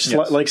both are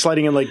like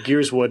sliding in like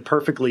gears would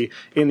perfectly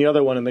in the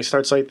other one, and they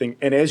start sighting.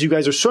 And as you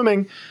guys are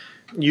swimming,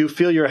 you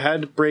feel your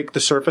head break the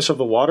surface of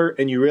the water,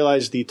 and you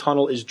realize the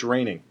tunnel is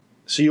draining.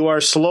 So you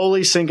are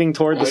slowly sinking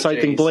toward the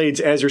sighting geez. blades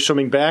as you're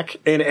swimming back.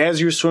 And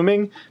as you're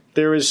swimming,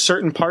 there is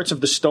certain parts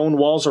of the stone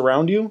walls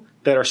around you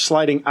that are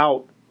sliding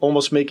out,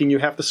 almost making you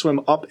have to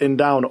swim up and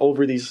down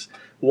over these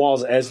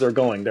walls as they're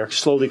going. They're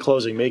slowly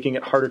closing, making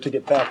it harder to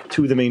get back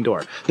to the main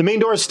door. The main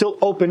door is still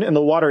open and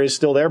the water is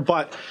still there,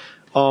 but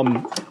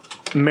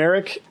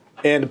Merrick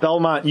and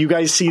Belmont, you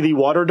guys see the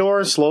water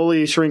door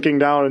slowly shrinking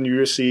down, and you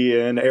just see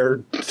an air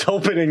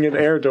opening an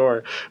air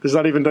door. There's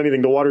not even done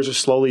anything. The waters are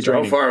slowly How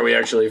draining. far are we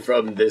actually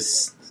from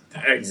this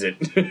exit?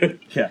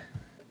 Yeah.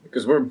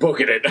 Because we're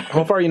booking it.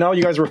 How far are you now?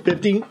 You guys were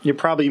 50. You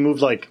probably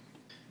moved like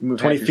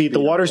 20 feet. The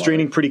water's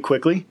draining pretty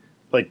quickly.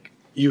 Like,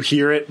 you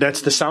hear it.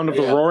 That's the sound of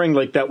the roaring.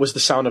 Like, that was the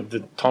sound of the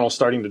tunnel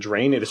starting to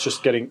drain. It's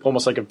just getting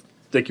almost like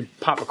you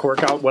pop a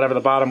cork out. Whatever the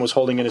bottom was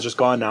holding in is just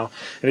gone now.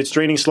 And it's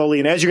draining slowly.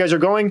 And as you guys are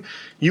going,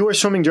 you are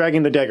swimming,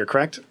 dragging the dagger,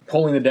 correct?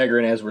 Pulling the dagger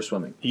in as we're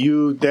swimming.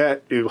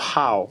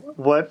 How?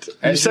 What? You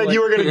As said you,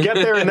 you were going to get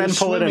there and then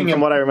pull it in,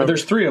 from what I remember.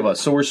 There's three of us,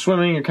 so we're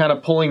swimming and kind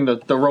of pulling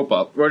the rope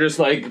up. We're just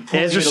like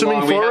As you're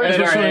swimming forward? As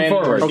we're swimming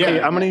forward. Okay,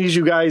 Yeah. I'm going to use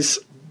you guys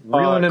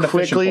Reeling in a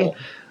fishing quickly. pole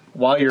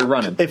while you're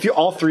running. If you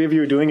all three of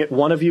you are doing it,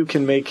 one of you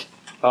can make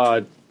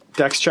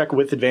dex check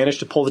with advantage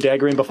to pull the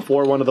dagger in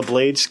before one of the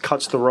blades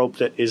cuts the rope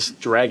that is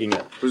dragging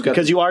it. got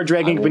Because you are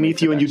dragging it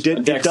beneath you, and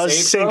it dex does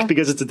save sink throw?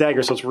 because it's a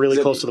dagger, so it's really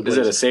close to the Is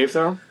blades. it a save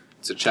throw?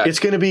 It's a check. It's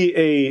going to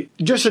be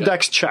just a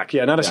dex check,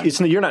 yeah. Not a. It's,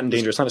 you're not in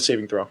danger. It's not a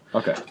saving throw.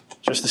 Okay.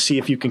 Just to see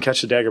if you can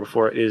catch the dagger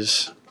before it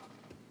is.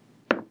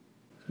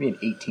 Me an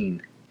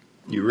 18.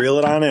 You reel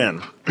it on in,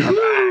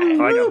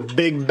 like a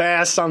big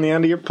bass on the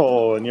end of your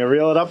pole, and you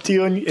reel it up to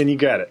you, and you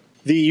get it.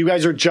 You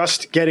guys are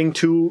just getting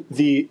to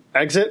the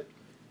exit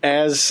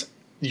as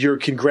you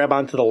can grab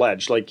onto the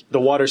ledge, like the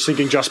water's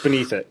sinking just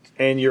beneath it,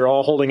 and you're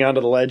all holding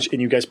onto the ledge, and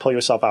you guys pull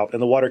yourself out,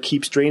 and the water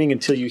keeps draining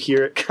until you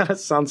hear it. Kind of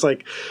sounds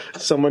like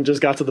someone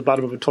just got to the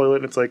bottom of a toilet,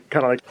 and it's like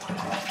kind of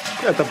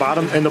like at the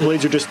bottom, and the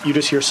blades are you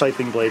just hear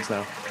scything blades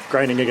now,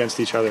 grinding against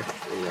each other.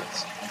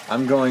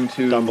 I'm going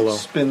Down below. to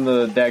spin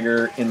the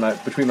dagger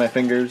between my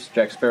fingers,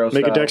 Jack Sparrow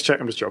Make style. a dex check.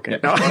 I'm just joking.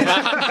 No.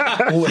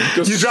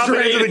 You drop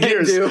it into the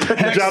gears. You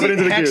drop it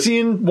into the gears.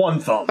 Hexian one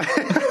thumb.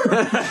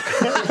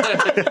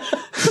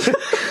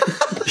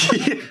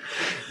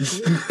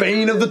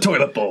 Bane of the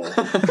toilet bowl.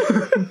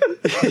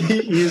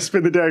 You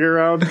spin the dagger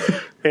around,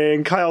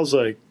 and Kyle's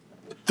like,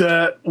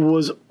 "That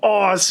was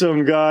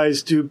awesome,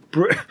 guys, dude.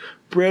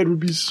 Brad would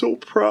be so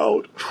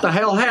proud." What the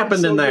hell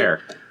happened in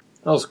there?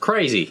 That was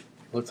crazy.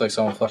 Looked like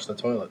someone flushed the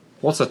toilet.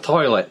 What's a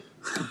toilet?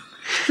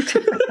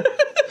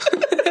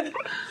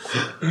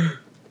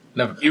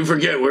 Never. You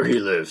forget where he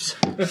lives.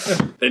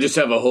 They just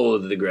have a hole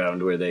in the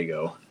ground where they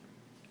go.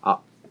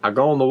 I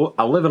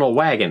live in a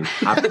wagon.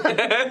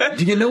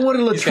 Do you know what a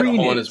He's got a latrine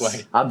hole in is? his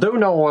wagon. I do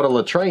know what a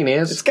latrine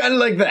is. It's kind of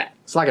like that.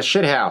 It's like a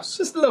shit house.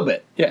 Just a little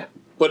bit. Yeah.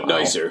 But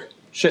nicer.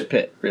 Shit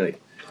pit, really.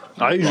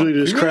 I usually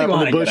just you really crap in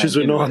wanna the get bushes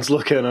on when no into one's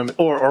looking,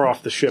 or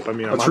off the ship. I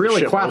mean, I'm It's on the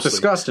really ship quite mostly.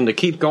 disgusting to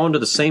keep going to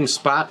the same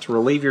spot to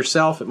relieve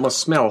yourself. It must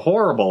smell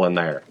horrible in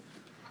there.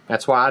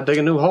 That's why I dig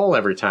a new hole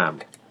every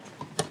time.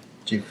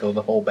 Do you fill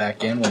the hole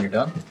back in when you're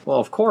done? Well,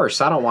 of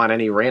course, I don't want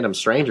any random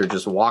stranger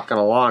just walking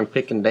along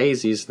picking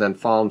daisies and then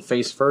falling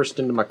face first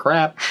into my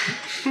crap.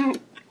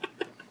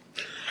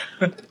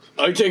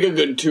 I take a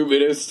good 2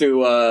 minutes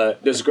to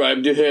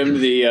describe to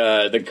him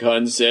the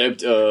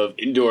concept of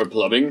indoor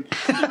plumbing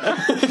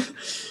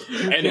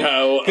and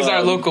how He's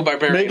our local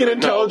barbarian. Make an No.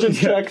 intelligence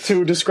check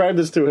to describe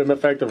this to him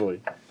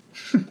effectively.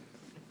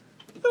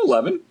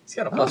 11. He's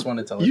got a +1 You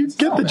intelligence.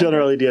 get the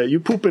general idea.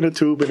 You poop in a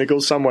tube and it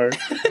goes somewhere.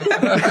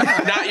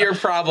 Not your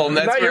problem.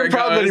 That's Not where your it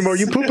problem goes. anymore.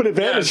 You poop in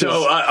advantages.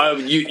 So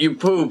you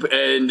poop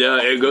and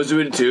it goes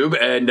into a tube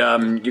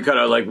and you kind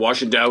of like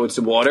wash it down with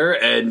some water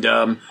and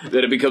then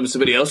it becomes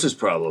somebody else's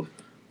problem.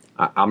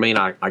 I mean,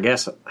 I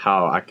guess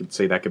how I could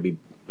say that could be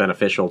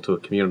beneficial to a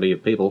community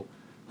of people.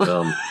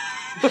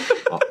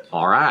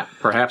 All right,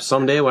 perhaps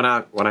someday when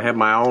I have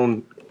my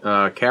own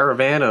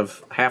caravan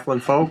of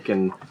halfling folk,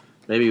 and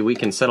maybe we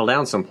can settle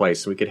down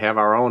someplace. We could have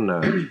our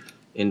own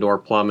indoor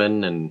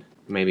plumbing and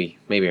maybe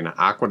an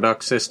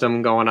aqueduct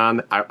system going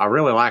on. I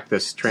really like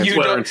this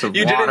transference of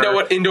You water. didn't know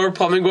what indoor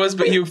plumbing was,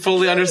 but you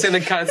fully understand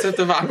the concept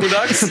of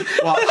aqueducts.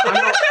 Well,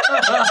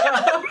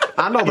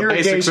 I know the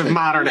basics of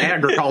modern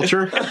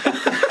agriculture.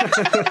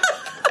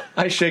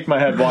 I shake my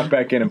head, walk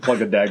back in, and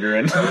plug a dagger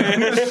in. You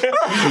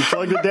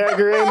plug the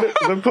dagger in,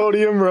 the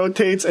podium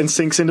rotates and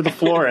sinks into the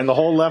floor, and the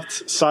whole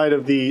left side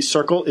of the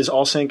circle is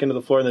all sank into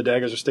the floor, and the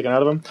daggers are sticking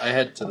out of them. I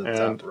head to the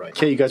And, top right.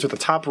 okay, you guys are at the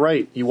top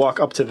right. You walk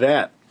up to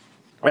that.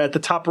 At the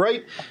top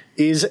right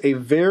is a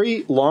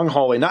very long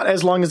hallway. Not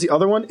as long as the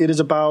other one. It is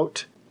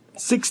about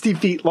 60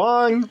 feet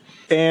long,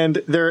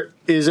 and there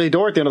is a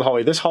door at the end of the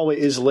hallway. This hallway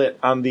is lit.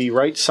 On the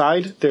right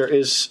side, there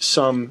is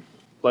some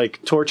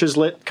like torches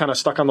lit, kind of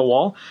stuck on the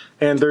wall,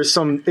 and there's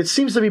some. It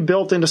seems to be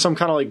built into some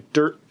kind of like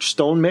dirt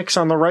stone mix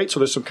on the right. So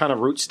there's some kind of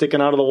roots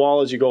sticking out of the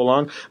wall as you go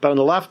along. But on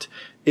the left,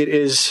 it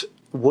is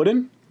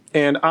wooden,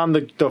 and on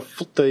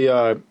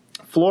the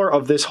floor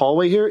of this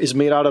hallway here is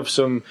made out of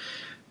some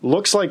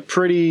looks like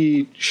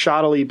pretty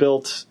shoddily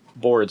built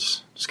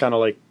boards. Just kind of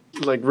like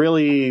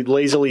really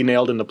lazily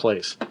nailed into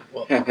place.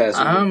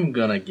 I'm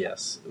gonna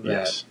guess that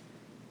Yes.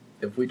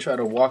 if we try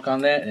to walk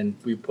on that and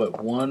we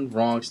put one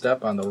wrong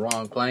step on the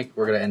wrong plank,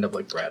 we're gonna end up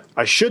like Brad.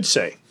 I should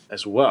say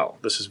as well,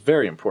 this is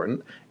very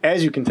important,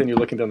 as you continue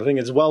looking down the thing,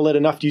 it's well lit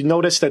enough. You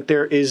notice that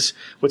there is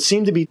what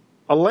seemed to be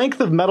a length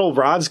of metal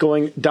rods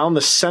going down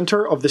the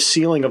center of the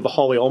ceiling of the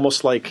hallway,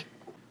 almost like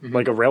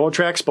a railroad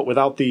tracks, but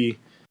without the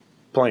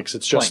planks.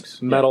 It's just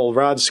Planks, metal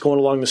rods going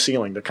along the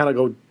ceiling. They kind of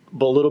go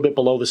a little bit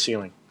below the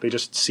ceiling. They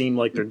just seem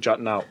like they're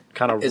jutting out,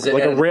 kind of Is it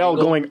like at a an rail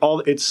angle? going.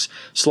 It's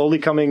slowly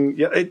coming.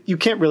 Yeah, you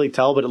can't really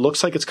tell, but it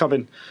looks like it's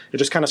coming. It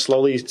just kind of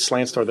slowly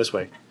slants toward this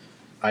way.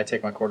 I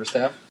take my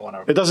quarterstaff.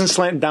 It doesn't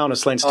slant down; it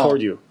slants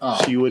toward you, Oh.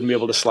 so you wouldn't be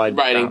able to slide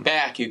Riding down.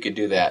 back, you could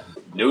do that.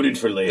 Noted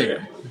for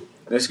later.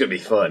 This is gonna be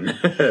fun.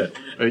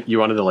 You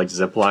wanted to like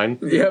zip line?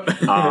 Yep.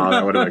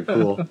 That would have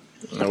been cool.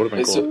 That would have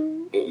been So,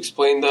 cool.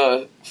 explain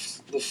the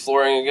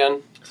flooring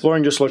again.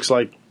 Flooring just looks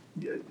like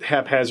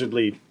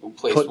haphazardly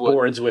Place put wood.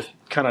 boards with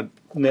kind of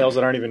nails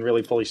that aren't even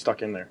really fully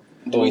stuck in there.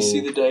 Do we see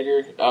the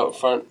dagger out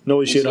front? No,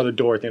 you see another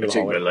door at the end I of the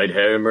take my hallway. light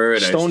hammer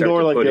and I Stone start door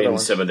to like put the other in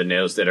ones. some of the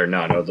nails that are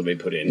not all to be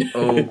put in.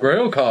 Oh,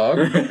 Grail Cog.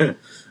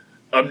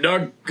 I'm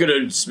not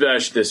gonna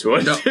smash this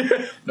one. No.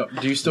 No,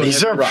 do you still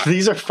These have are rock?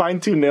 these are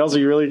fine-tuned nails. Are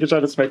you really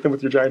trying to smack them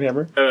with your giant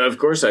hammer? Of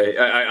course,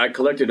 I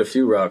collected a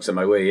few rocks on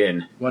my way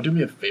in. Want to do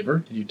me a favor?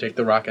 Did you take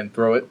the rock and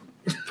throw it?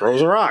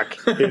 Throws a rock.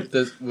 It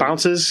Does,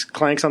 bounces,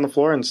 clanks on the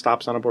floor, and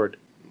stops on a board.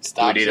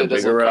 Stops need it, a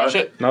doesn't bigger crush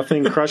rock? it.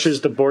 Nothing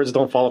crushes. The boards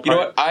don't fall You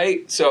know apart.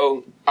 what?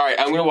 All right,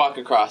 I'm gonna walk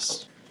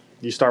across.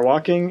 You start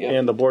walking, Yeah.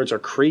 and the boards are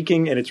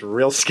creaking, and it's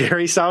real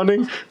scary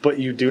sounding. But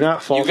you do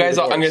not fall. You through guys,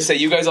 the I'm gonna boards. say,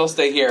 you guys all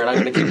stay here, and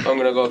I'm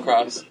gonna go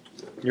across.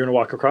 You're gonna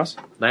walk across.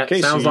 That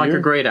Okay, sounds so like a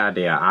you're- great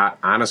idea. I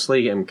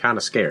honestly am kind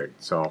of scared,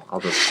 so I'll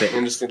just sit.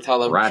 I'm just gonna tell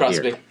them, Right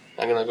trust here. me.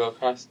 I'm gonna go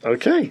across.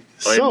 Okay, I'm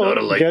so not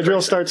a light Gadriel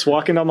person. starts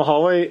walking down the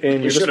hallway,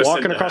 and you're just should've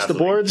walking said the across the halfling.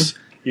 boards.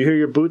 You hear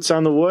your boots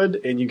on the wood,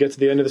 and you get to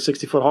the end of the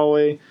 60-foot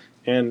hallway,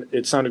 and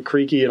it sounded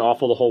creaky and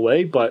awful the whole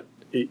way, but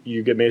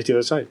you get made it to the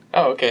other side.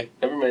 Oh, okay.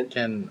 Never mind.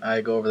 can I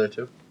go over there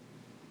too?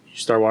 You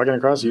start walking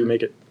across, you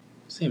make it.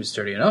 Seems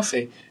sturdy enough.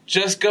 Say,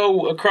 just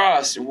go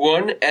across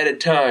one at a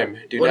time.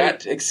 Do What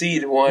not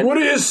exceed one. What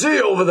do you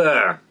see over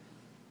there?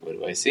 What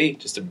do I see?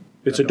 Just a.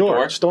 It's a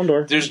door, stone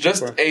door. There's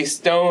just a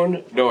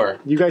stone door.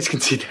 You guys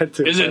can see that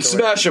too. Is by it the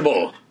way.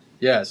 smashable?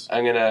 Yes.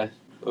 I'm gonna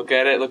look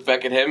at it, lok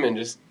back at him, and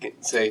just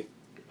say,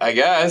 I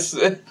guess.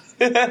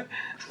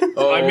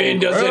 Oh, I mean,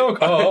 does Grail it?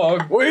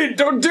 Cog. Wait,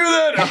 don't do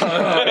that!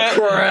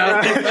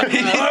 Crap!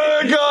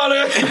 I got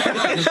it!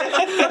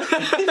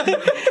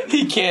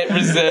 He can't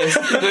resist.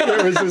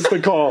 Can't resist the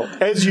call.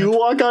 As you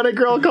walk on it,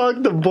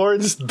 Grelcog, the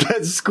boards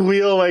that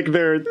squeal like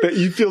that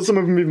you feel some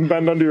of them even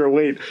bend under your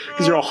weight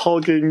because you're a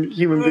hulking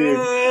human being.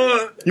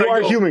 You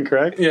are human,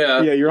 correct?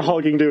 Yeah. Yeah, you're a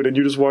hulking dude, and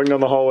you're just walking down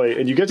the hallway,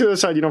 and you get to the other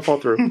side, you don't fall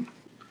through.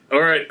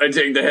 Alright, I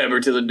take the hammer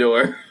to the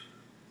door.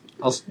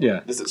 Yeah.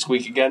 Does it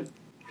squeak again?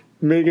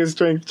 Make a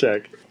strength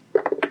check.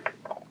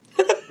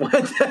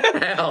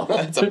 Hell.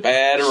 That's a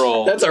bad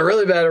roll. That's a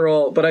really bad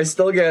roll, but I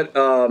still get,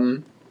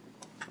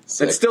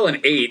 Sick. it's still an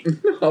 8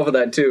 off of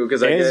that too,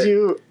 because I As get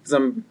you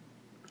some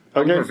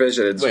okay,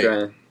 proficient in Wait.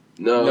 strength.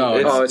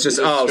 No, it's just-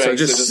 so strength,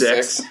 just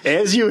it's 6.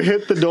 as you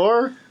hit the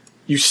door,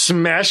 you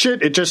smash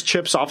it. It just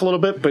chips off a little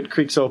bit, but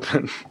creaks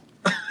open.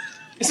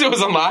 So it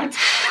was unlocked?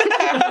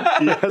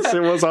 Yes,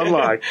 it was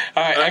unlocked.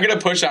 Alright, I'm gonna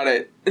push on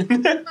it.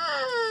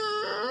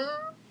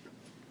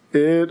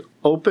 It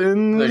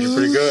opens. That's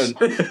pretty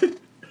good.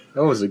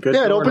 That was a good.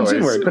 Yeah, it door opens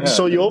noise. inward.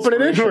 So you open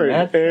it inward,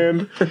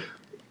 Inspiration,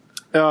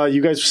 and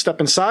you guys step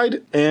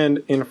inside,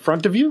 and in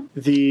front of you,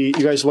 you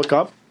guys look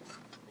up,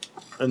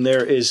 and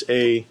there is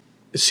it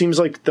seems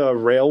like the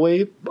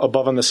railway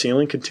above on the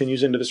ceiling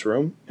continues into this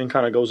room and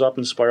kind of goes up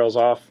and spirals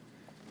off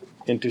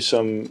into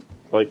some,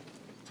 like,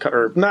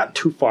 or not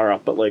too far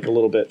up, but like a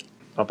little bit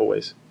up a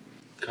ways.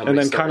 And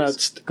then kind of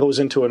goes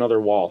into another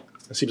wall.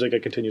 It seems like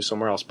it continues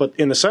somewhere else. But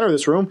in the center of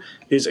this room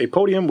is a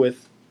podium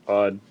with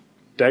a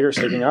dagger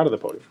sticking out of the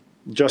podium.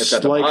 It's Just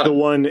at the like the bottom.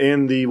 one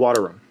in the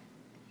water room.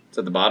 It's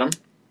at the bottom.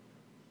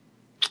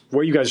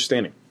 Where you guys are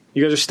standing.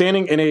 You guys are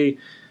standing in a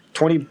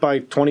 20 by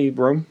 20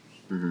 room,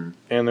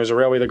 and there's a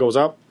railway that goes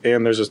up,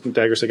 and there's a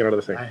dagger sticking out of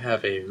the thing. I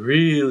have a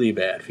really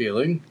bad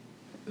feeling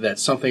that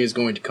something is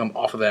going to come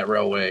off of that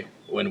railway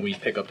when we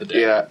pick up the dagger.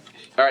 Yeah.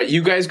 Alright,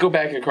 you guys go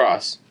back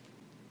across.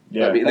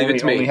 Yeah, Leave it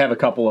to me. Only have a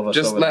couple of us.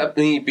 Just over let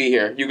me be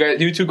here.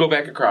 You two go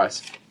back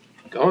across.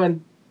 Go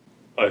on.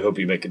 I hope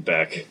you make it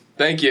back.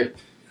 Thank you.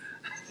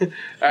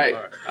 Alright,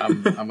 All right,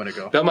 I'm going to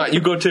go. Belmont, you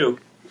go too.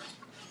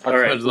 All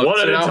right, one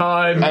at a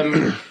time.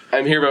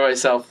 I'm here by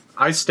myself.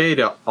 I stayed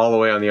all the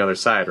way on the other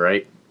side,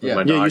 right? With Yeah.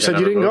 my Yeah, dog you and said you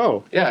another didn't group.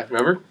 go. Yeah,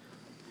 remember?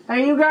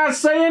 Hey, you guys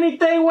say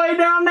anything way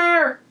down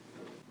there?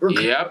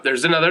 Yep,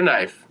 there's another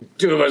knife.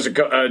 Two of us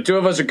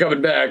are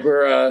coming back.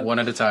 We're One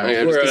at a time.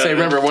 I was We're, gonna say,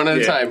 remember, one at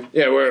a time.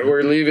 Yeah,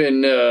 we're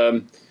leaving.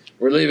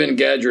 We're leaving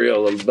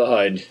Gadriel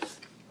behind.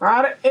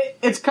 Right,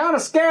 it's kind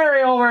of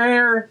scary over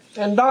here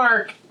and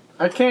dark.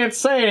 I can't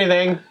say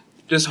anything.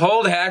 Just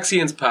hold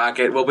Haxian's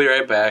pocket. We'll be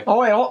right back. Oh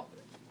wait,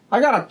 I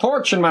got a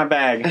torch in my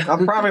bag.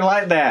 I'll probably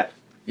light that.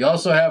 You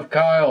also have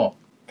Kyle.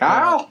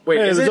 Kyle? Wait,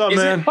 Hey, what's up,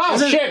 man?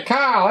 Oh shit,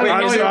 Kyle! I didn't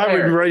know you were I've been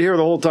there. right here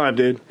the whole time,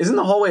 dude. Isn't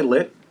the hallway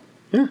lit?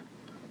 Yeah.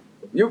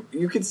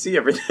 You can see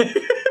everything.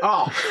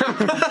 Oh,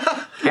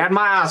 had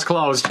my eyes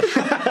closed.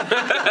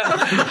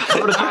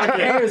 I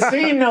haven't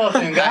seen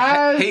nothing, I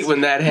guys. hate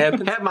when that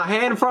happens. Had my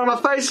hand in front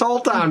of my face the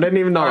whole time. Didn't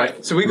even know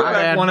it. So we go My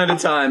back bad. one at a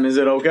time. Is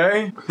it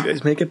okay? You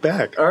guys make it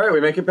back. All right,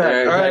 we make it All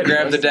back. right, I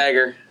grab the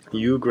dagger.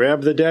 You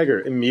grab the dagger.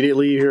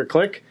 Immediately you hear a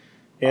click,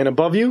 and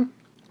above you,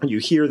 you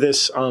hear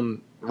this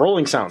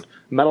rolling sound,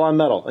 metal on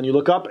metal. And you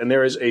look up, and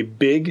there is a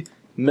big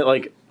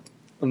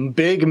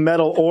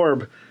metal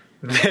orb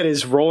that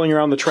is rolling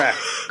around the track,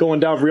 going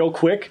down real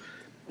quick.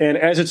 And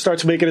as it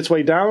starts making its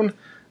way down,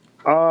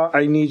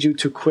 I need you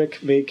to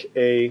make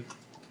a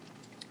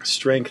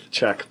strength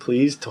check,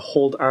 please, to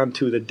hold on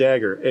to the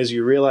dagger as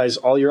you realize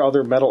all your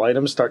other metal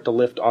items start to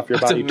lift off your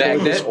That's a body toward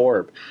this magnet?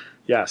 orb.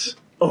 Yes.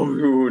 Oh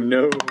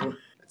no!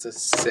 It's a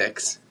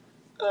 6.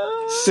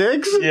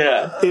 6?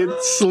 Yeah.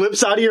 It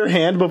slips out of your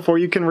hand before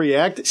you can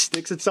react. It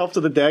sticks itself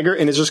to the dagger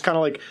and is just kind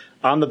of like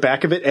on the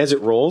back of it as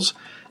it rolls.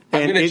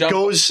 And it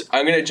goes.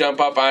 I'm gonna jump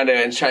up on it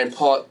and try and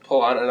pull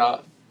on it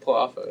off. Pull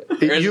off of it.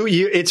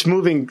 It's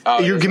moving.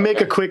 Oh, it you is, can make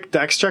okay. a quick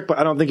dex check, but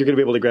I don't think you're going to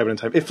be able to grab it in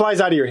time. It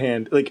flies out of your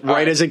hand, like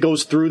right as it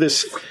goes through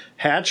this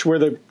hatch where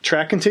the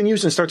track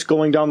continues and starts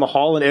going down the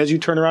hall. And as you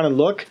turn around and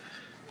look,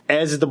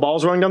 as the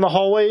ball's rolling down the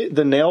hallway,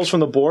 the nails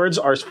from the boards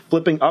are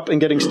flipping up and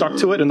getting stuck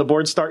to it, and the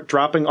boards start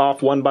dropping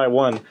off one by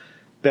one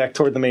back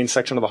toward the main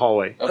section of the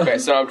hallway. Okay,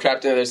 so I'm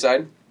trapped on the other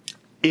side.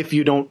 If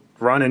you don't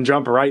run and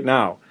jump right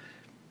now.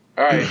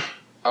 All right,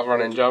 I'll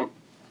run and jump.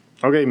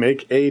 Okay,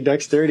 make a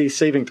dexterity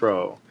saving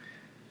throw.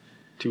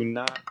 Do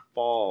not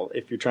fall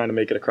if you're trying to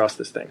make it across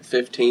this thing.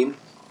 15.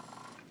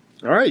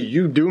 All right,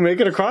 you do make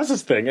it across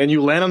this thing, and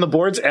you land on the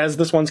boards as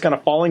this one's kind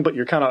of falling, but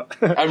you're kind of...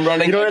 I'm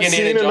running You know like that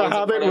scene Indiana in The Jones in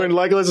Hobbit front of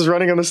when Legolas is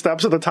running on the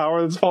steps of the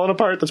tower that's falling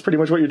apart? That's pretty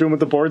much what you're doing with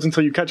the boards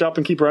until you catch up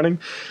and keep running.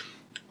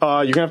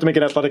 You're going to have to make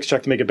an athletics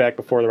check to make it back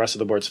before the rest of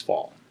the boards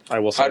fall. I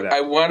will say that.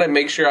 I want to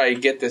make sure I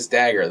get this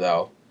dagger,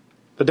 though.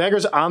 The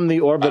dagger's on the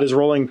orb that is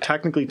rolling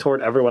technically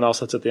toward everyone else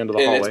that's at the end of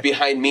the And hallway. it's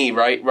behind me,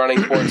 right?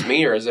 Running towards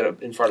me, or is it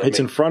in front of It's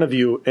me? in front of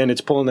you, and it's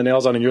pulling the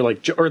nails on, and you're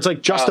like, or it's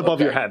like just Oh, above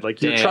okay. your head. Like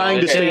you're Damn.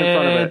 trying to stay in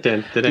front of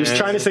it. You're You're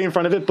trying to stay in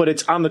front of it, but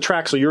it's on the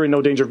track, so you're in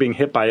no danger of being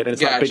hit by it, and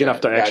it's not big Gotcha,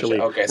 enough to gotcha. actually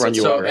Okay, so run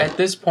you So over. at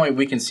this point,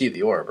 we can see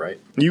the orb, right?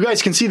 You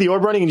guys can see the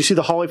orb running, and you see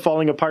the hallway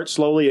falling apart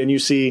slowly, and you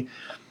see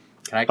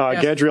Can I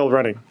cast, Gadriel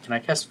running can I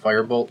cast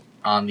Firebolt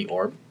on the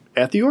orb?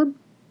 at the orb.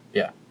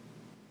 Yeah.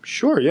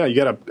 Sure, yeah, you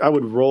gotta. I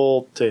would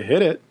roll to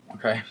hit it.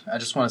 Okay. I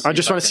just want to. I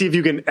just want to see if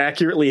you can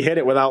accurately hit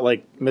it without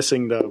like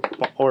missing the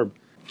orb.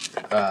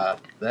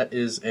 That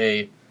is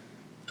a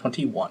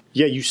 21.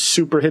 Yeah, you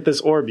super hit this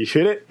orb. You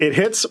hit it. It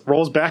hits,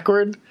 rolls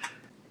backward,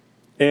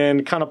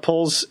 and kind of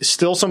pulls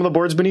still some of the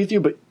boards beneath you,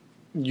 but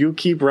you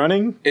keep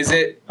running. Is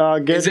it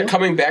Gadriel?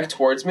 coming back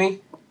towards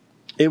me?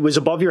 It was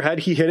above your head.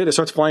 He hit it. It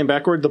starts flying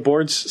backward. The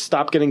boards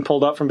stop getting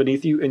pulled up from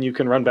beneath you, and you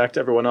can run back to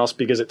everyone else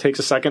because it takes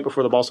a second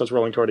before the ball starts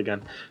rolling toward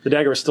again. The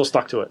dagger is still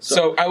stuck to it.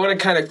 So I want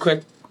to kind of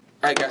quick.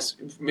 I guess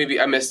maybe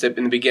I missed it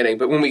in the beginning,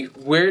 but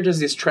where does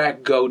this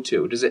track go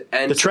to? Does it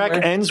end? The track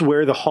somewhere? ends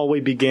where the hallway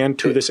began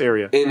to this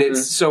area. And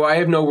it's so I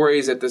have no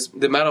worries that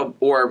the metal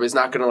orb is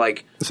not going to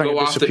like It's not go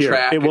going to off the disappear.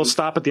 track. It will and-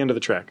 stop at the end of the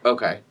track.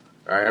 Okay.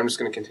 All right. I'm just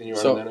going to continue on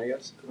So- then, I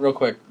guess. Real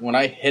quick, when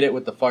I hit it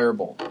with the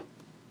Firebolt,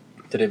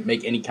 did it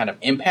make any kind of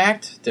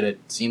impact? Did it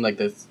seem like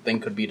the thing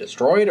could be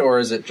destroyed,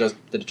 or did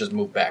it just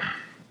move back?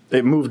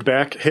 It moved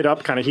back, hit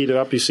up, kind of heated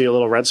up. You see a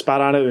little red spot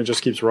on it, and it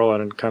just keeps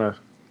rolling and kind of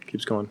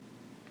keeps going.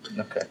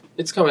 Okay.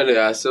 It's coming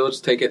to us, so we'll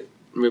just take it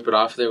and rip it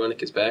off there when it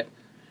gets back.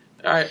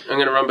 All right. I'm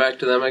going to run back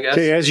to them, I guess.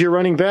 Okay, as you're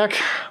running back,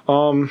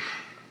 I'm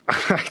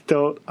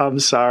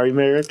sorry,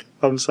 Merrick.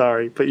 I'm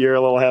sorry, but you're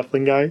a little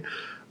halfling guy.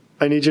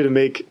 I need you to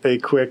make a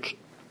quick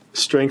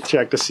strength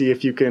check to see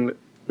if you can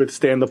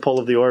withstand the pull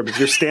of the orb. If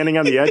you're standing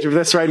on the edge of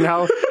this right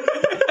now,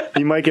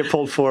 you might get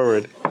pulled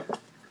forward.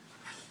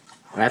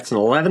 That's an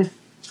 11.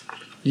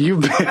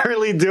 You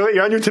barely do it.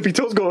 You're on your tippy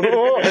toes going,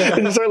 oh,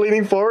 and you start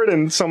leaning forward,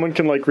 and someone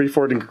can like reach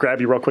forward and grab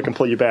you real quick and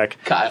pull you back.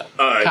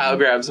 Kyle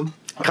grabs him.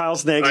 Kyle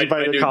snags you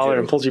by I the do collar too.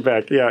 and pulls you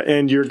back. Yeah,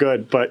 and you're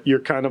good, but you're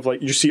kind of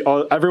like, you see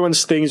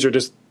everyone's things are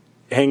just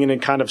hanging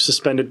and kind of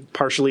suspended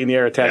partially in the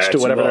air attached to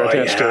whatever they're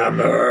attached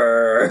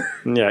to.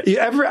 hammer.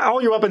 Yeah,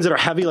 all your weapons that are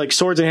heavy, like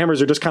swords and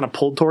hammers, are just kind of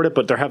pulled toward it,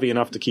 but they're heavy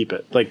enough to keep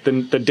it. Like the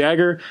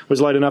dagger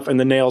was light enough, and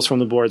the nails from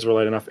the boards were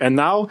light enough. And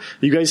now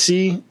you guys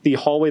see the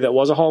hallway that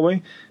was a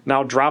hallway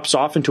now drops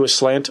off into a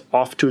slant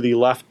off to the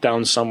left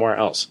down somewhere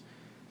else.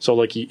 So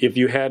like if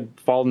you had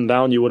fallen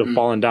down, you would have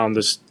fallen down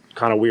this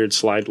kind of weird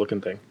slide looking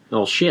thing.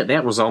 Oh shit,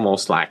 that was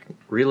almost like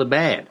really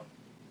bad.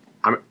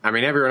 I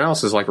mean, everyone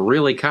else is like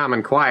really calm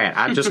and quiet.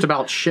 I just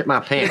about shit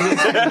my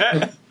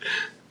pants.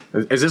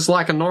 Is this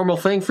like a normal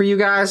thing for you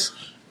guys?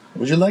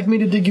 Would you like me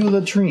to dig you a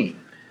latrine?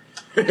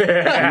 Now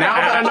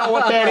that I know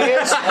what that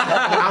is,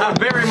 I would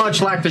very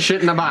much like to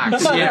shit in the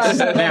box. Yes,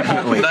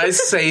 definitely.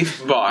 Nice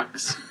safe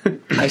box.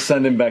 I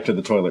send him back to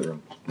the toilet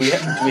room. Do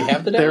we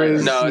have the There dagger?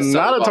 is No, it's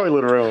not a not.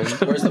 toilet room.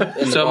 Where's the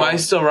So am ball? I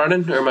still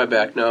running or am I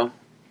back? No.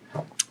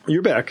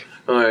 You're back.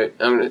 All right.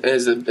 And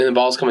the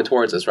ball's coming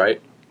towards us,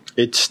 right?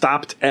 It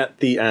stopped at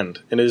the end,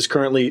 and it is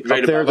currently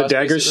Right up there. above The us,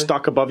 dagger's basically?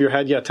 stuck above your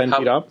head, 10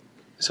 feet up.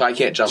 So I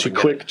can't jump. So you and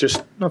get quick, it.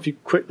 just no. If you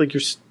quick, like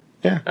you're,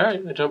 yeah. All right.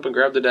 I jump and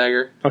grab the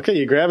dagger. Okay,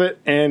 you grab it,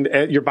 and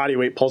your body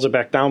weight pulls it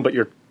back down. But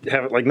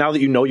have it like now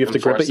that you know you have to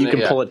grip it, you forcing can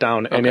it, yeah. pull it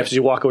down. And Okay. as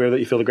you walk away with it,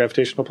 you feel the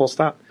gravitational pull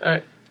stop. All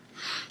right.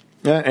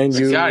 Yeah, and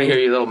you Get out of here,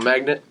 you little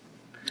magnet.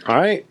 All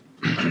right.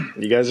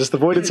 You guys just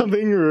avoided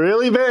something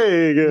really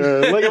big.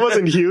 Like it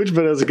wasn't huge,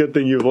 but it was a good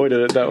thing you avoided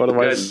it. That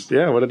otherwise, Good.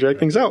 yeah, would have dragged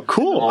things out.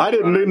 Cool. I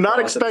did not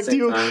across at the expect same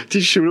you time. to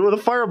shoot it with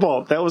a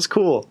firebolt. That was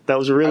cool. That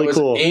was I really was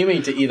cool.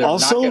 aiming to either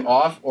Also- knock it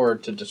off or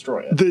to destroy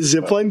it. The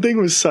zipline thing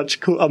was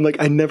such cool. I'm like,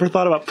 I never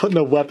thought about putting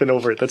a weapon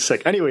over it. That's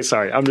sick. Anyway,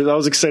 sorry. I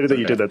was excited that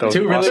you did that. That was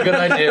Two really awesome. good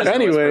ideas. no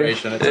Anyway.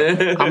 inspiration. It's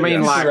okay. I mean,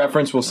 For like,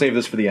 reference, we'll save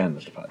this for the end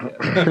of the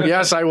podcast.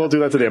 Yes, I will do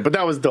that today. But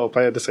that was dope.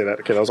 I had to say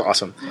that. Okay, that was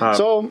awesome.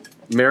 So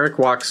Merrick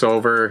walks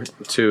over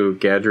to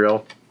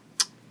Gadriel,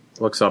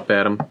 looks up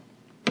at him.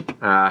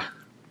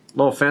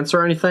 No offense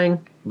or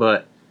anything,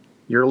 but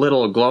your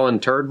little glowing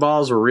turd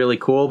balls were really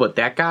cool, but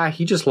that guy,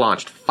 he just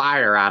launched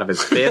fire out of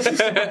his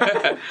fists.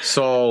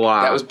 So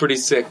That was pretty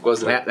sick,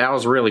 wasn't it? that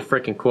was really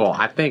freaking cool.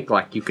 I think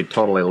like you could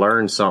totally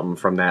learn something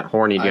from that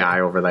horny guy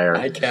over there.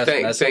 I cast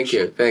a message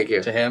Thank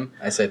you. to him.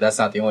 I say, that's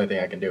not the only thing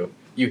I can do.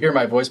 You hear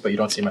my voice, but you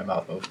don't see my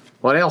mouth move.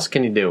 What else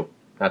can you do?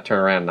 I turn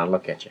around and I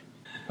look at you.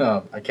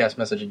 I cast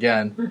message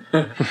again.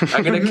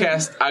 I'm gonna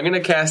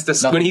cast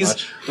this Nothing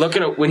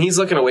when he's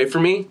looking away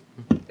from me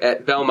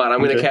at Belmont. I'm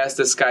gonna Okay. cast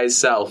Disguise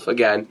Self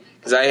again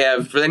because I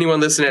have, for anyone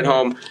listening at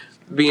home,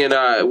 being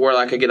a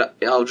warlock, I get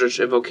Eldritch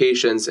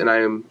Invocations, and I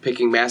am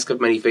picking Mask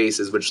of Many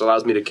Faces, which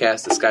allows me to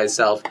cast Disguise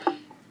Self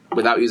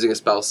without using a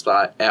spell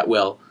slot at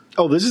will.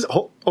 this is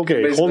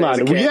okay. Basically, Hold it's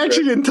on. a We cantrip.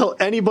 actually didn't tell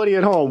anybody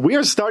at home. We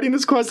are starting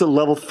this quest at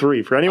level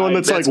 3. For anyone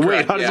that's like, That's wait,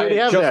 correct, how does yeah. he already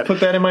have Just that? put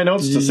that in my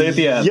notes to say at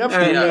the end. Yep, we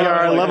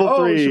are Like, level oh,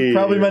 3. should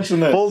probably mention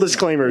this. Full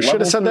disclaimer.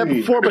 Should have said that 3.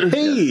 before, but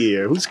hey,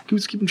 who's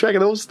keeping track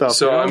of those stuff?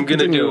 So You know? I'm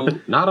gonna Continue.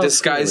 do Not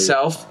Disguise really.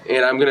 Self,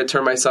 and I'm gonna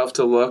turn myself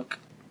to look.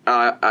 So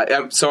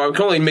I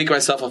can only make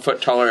myself a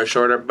foot taller or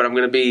shorter, but I'm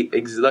gonna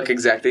look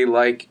exactly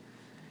like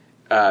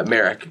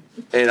Merrick,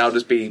 and I'll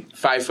just be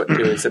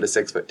 5'2" instead of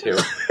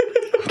 6'2".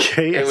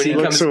 Okay, And as when he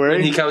looks away.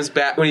 when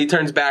he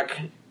turns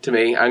back to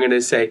me, I'm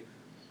gonna say,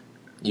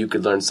 "You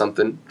could learn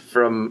something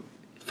from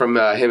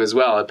him as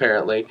well."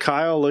 Apparently,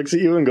 Kyle looks at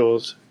you and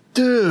goes,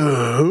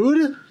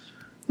 "Dude,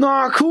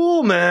 nah,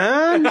 cool,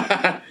 man.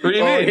 what do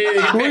you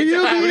mean? What are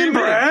you mean,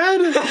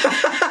 Brad?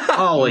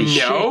 Holy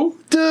shit. No,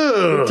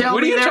 Dude, Tell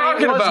what are me you there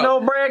talking was about?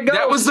 no Brad Ghost.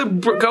 That was the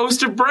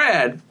ghost of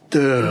Brad.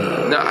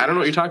 dude. No, I don't know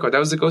what you're talking about. That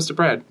was the ghost of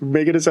Brad.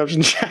 Make a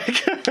deception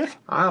check."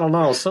 I don't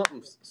know.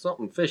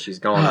 Something fishy's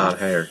going on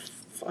here.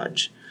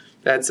 Fudge.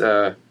 That's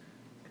an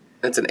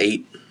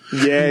 8.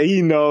 Yeah,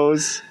 he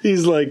knows.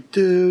 He's like,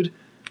 dude,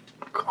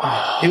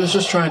 He was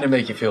just trying to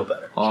make you feel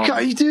better.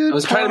 dude. I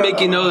was trying to make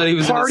you know that he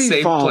was in a party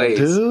safe fall, place.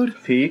 dude.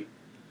 Pete,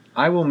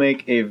 I will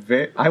make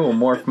I will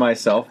morph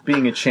myself.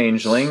 Being a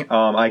changeling,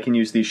 I can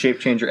use the shape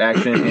changer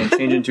action and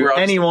change into We're all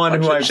anyone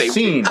just who a I've bunch of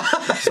seen.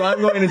 So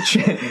I'm going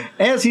to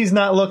as he's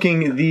not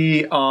looking.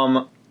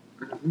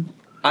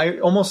 I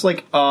almost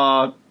like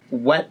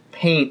wet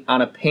paint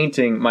on a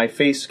painting. My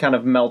face kind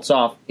of melts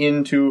off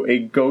into a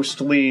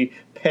ghostly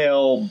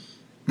pale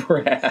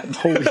Brad.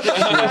 Holy shit.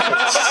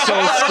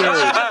 So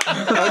scary.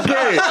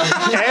 Okay.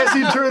 As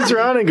he turns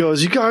around and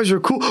goes, "You guys are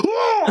cool."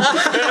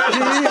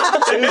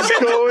 He is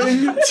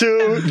going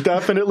to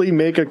definitely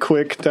make a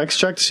quick dex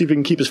check to see if he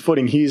can keep his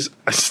footing. He's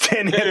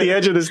standing at the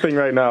edge of this thing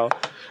right now.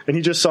 And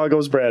he just saw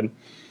Ghost Brad.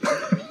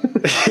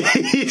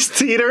 He's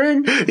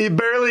teetering. He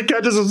barely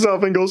catches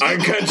himself and goes, I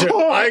catch him.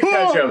 I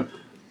don't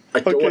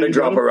Okay, want to you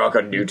drop got a rock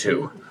on you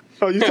two.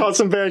 Oh, you toss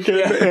him back in,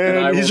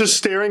 and he's just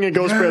staring at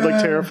Ghost Brad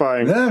like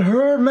terrifying. That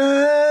hurt,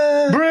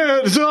 man.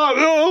 Brad, stop!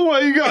 Oh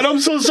my god, I'm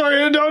so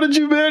sorry. I doubted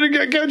you, man.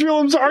 Gadriel,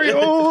 I'm sorry.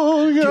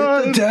 Oh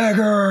god. Get the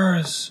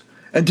daggers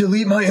and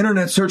delete my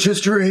internet search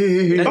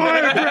history. All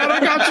right, Brad, I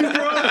got you,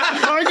 bro.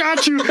 I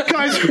got you.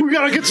 Guys, we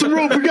gotta get some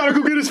rope. We gotta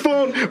go get his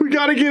phone. We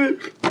gotta get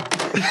it.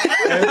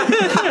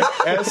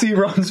 As he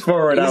runs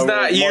forward, He's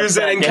not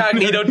using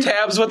incognito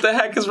tabs. What the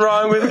heck is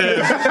wrong with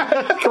him?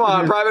 Come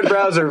on, private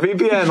browser,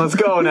 VPN, let's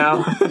go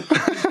now.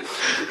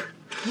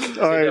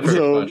 All right,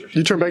 so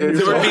you turn back into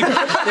yourself.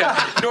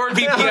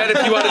 NordVPN,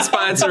 if you want to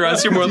sponsor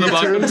us, you're more than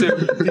welcome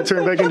to. You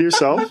turn back into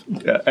yourself.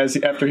 Yeah,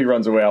 after he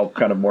runs away, I'll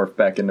kind of morph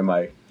back into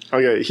my.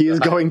 Okay, he is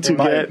going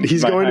to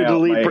he's going to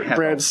delete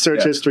Brad's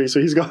search history, so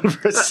he's gone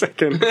for a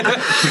second.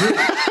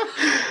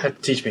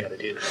 Teach me how to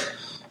do that.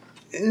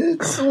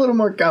 It's a little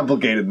more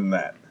complicated than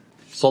that.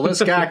 So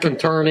this guy can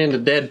turn into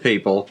dead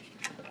people.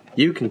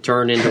 You can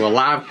turn into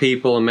alive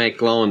people and make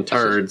glowing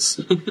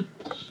turds.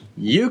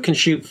 You can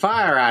shoot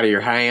fire out of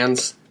your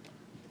hands.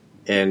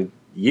 And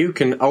you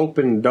can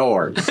open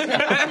doors.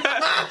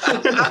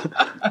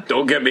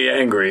 Don't get me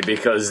angry,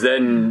 because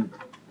then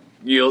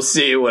you'll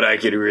see what I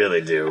can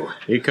really do.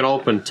 You can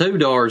open 2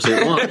 doors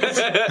at once.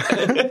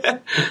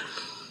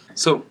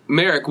 So,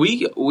 Merrick,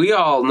 we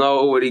all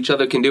know what each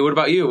other can do. What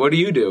about you? What do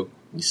you do?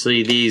 You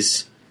see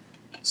these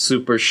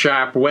super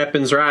sharp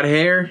weapons right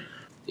here?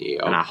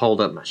 Yeah. And I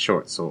hold up my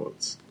short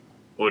swords.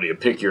 What, do you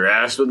pick your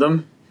ass with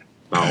them?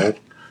 No.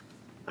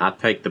 I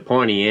take the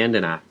pointy end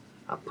and I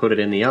put it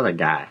in the other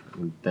guy,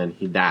 and then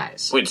he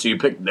dies. Wait, so you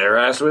picked their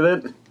ass with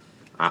it?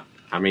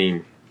 I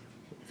mean,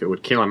 if it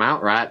would kill him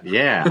outright,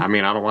 yeah. I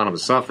mean, I don't want him to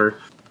suffer.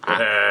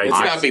 Let's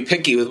not be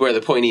picky with where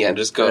the pointy end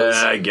just goes.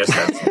 I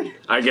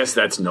guess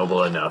that's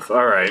noble enough.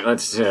 All right,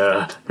 let's.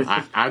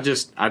 I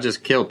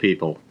just kill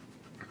people,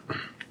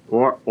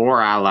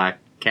 or I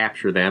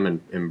capture them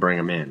and bring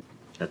them in.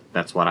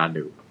 That's what I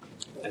do.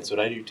 That's what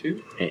I do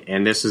too.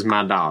 And this is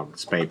my dog,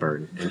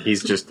 Spaybird, and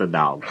he's just a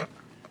dog.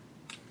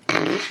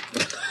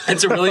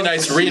 It's a really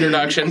nice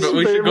reintroduction, but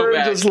we should go Spaybird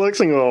back. just looks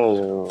and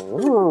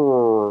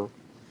goes.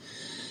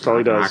 That's all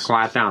he Now, does.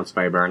 quiet down,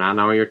 Spaybird. I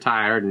know you're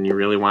tired and you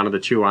really wanted to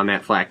chew on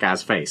that flat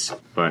guy's face,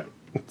 but.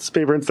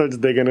 Spaybird starts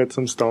digging at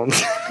some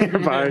stones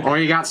nearby. Oh,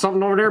 you got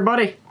something over there,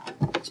 buddy?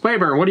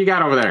 Spaybird, what do you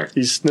got over there?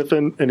 He's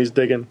sniffing and he's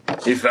digging.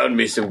 He found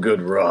me some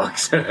good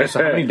rocks. So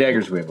how many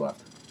daggers do we have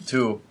left?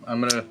 2.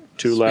 I'm gonna.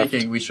 2 left.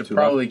 Speaking, we should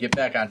probably get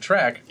back on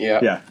track.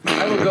 Yeah.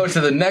 I will go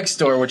to the next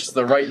door, which is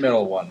the right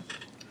middle one.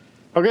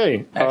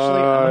 Okay. Actually,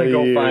 I'm gonna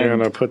go you're find-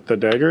 gonna put the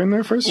dagger in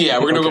there first? Yeah,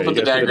 we're gonna go Okay, put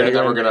the you guys dagger in, and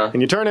then we're in, gonna.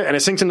 And you turn it, and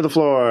it sinks into the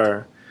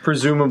floor.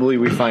 Presumably,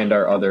 we find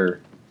our other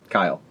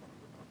Kyle.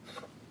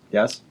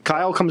 Yes?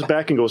 Kyle comes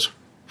back and goes,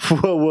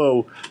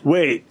 whoa,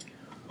 wait.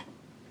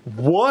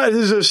 What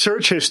is a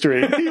search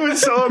history? He was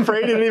so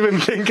afraid he didn't even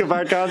think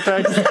about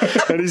context,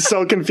 and he's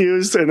so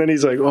confused. And then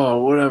he's like,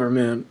 "Oh, whatever,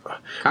 man.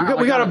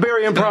 We got to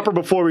bury him proper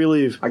before we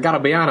leave." I gotta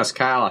be honest,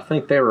 Kyle. I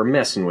think they were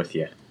messing with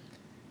you.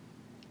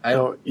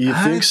 Oh, you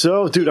think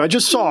so, dude? I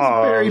just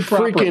saw a Very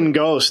proper. freaking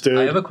ghost, dude.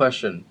 I have a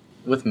question.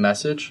 With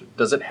message,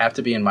 does it have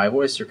to be in my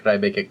voice, or could I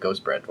make it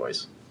Ghost Brad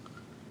voice?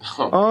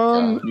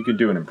 You could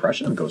do an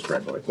impression of Ghost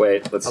Brad Boy.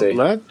 Wait, let's see.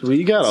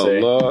 We gotta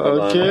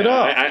look it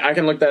up. I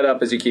can look that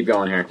up as you keep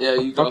going here. Yeah,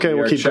 you go. Okay,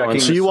 we'll are keep going. checking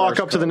So the you walk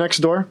source up to the code. next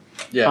door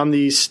Yeah. on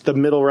the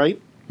middle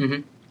right.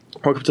 Mhm.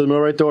 Walk up to the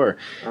middle right door.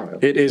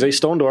 It is a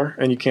stone door,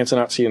 and you can't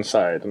not see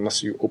inside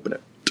unless you open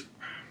it.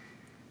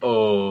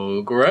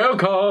 Oh,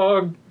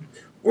 Grelcog!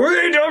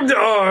 Wait, I'm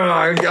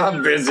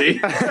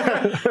busy. All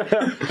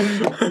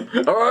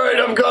right,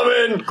 I'm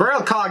coming.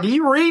 Grailcog, are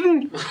you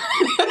reading?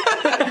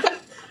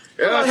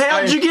 How the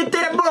hell did you get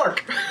that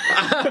book?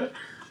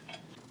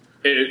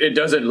 It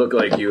doesn't look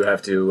like you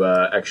have to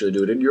actually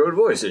do it in your own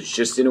voice. It's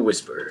just in a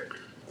whisper.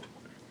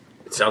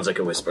 It sounds like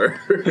a whisper.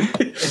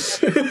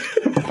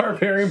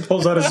 Barbarian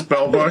pulls out a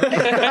spell book.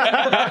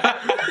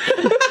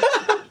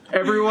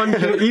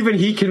 Everyone, even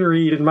he can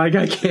read, and my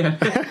guy can't.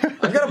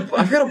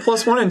 I've got a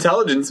 +1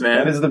 intelligence, man.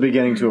 That is the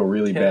beginning to a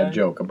really bad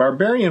joke. A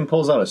barbarian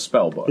pulls out a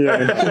spell book.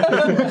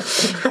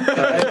 Pass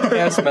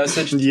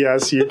message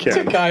Yes, you to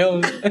can.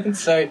 Kyle and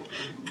say,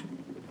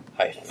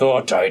 I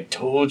thought I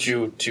told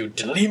you to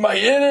delete my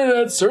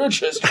internet search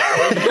history.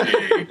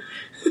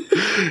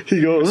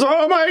 He goes,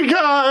 "Oh my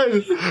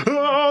god!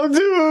 Oh,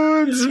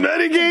 dude, it's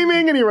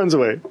metagaming!" And he runs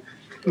away.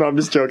 No, I'm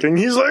just joking.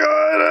 He's like,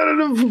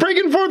 "Oh,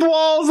 breaking fourth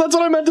walls, that's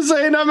what I meant to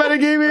say, not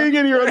metagaming."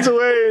 And he runs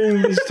away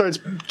and he starts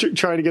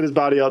trying to get his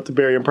body out to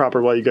bury him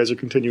proper while you guys are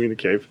continuing the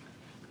cave.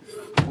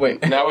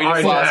 Wait, Now we just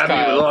I'm lost happy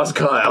we Kyle. lost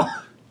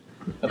Kyle.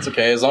 that's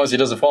okay, as long as he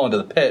doesn't fall into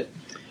the pit.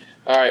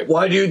 All right.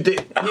 Why do you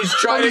think he's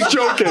trying I'm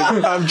joking.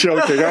 I'm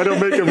joking. I don't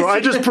make him. I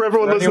just, for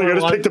everyone listening, I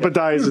just picked up a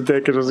die as a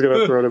dick and I was going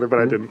to throw it in there, but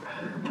I didn't.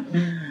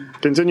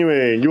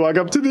 Continuing, you walk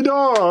up to the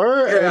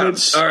door and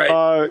it's all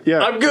right. yeah.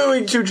 I'm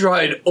going to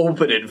try and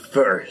open it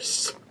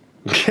first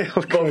Okay.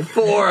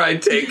 before I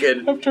take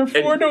it. After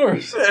 4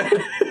 doors.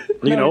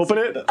 You can open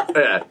it.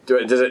 Yeah.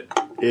 Does it?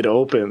 It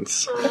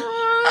opens.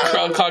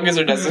 Krelkog is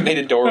our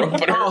designated door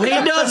opener. Oh, he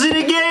does it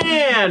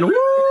again! Woo!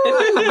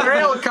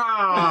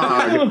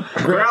 Grailcog!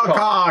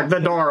 Grailcog, the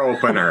door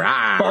opener.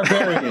 Ah.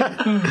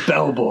 Barbarian.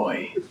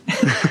 Bellboy.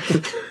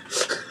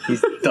 He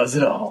does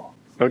it all.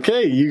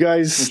 Okay, you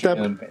guys step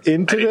into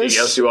Anything this.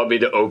 else you want me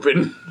to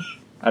open?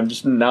 I'm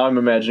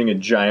imagining a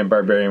giant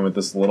barbarian with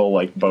this little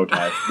bow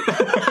tie.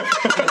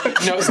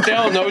 No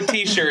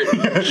t-shirt,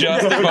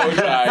 just a bow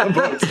tie.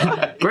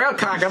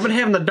 Grailcog, I've been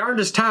having the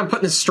darndest time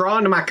putting this straw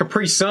into my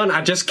Capri Sun.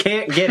 I just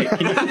can't get it.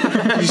 Can you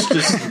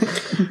just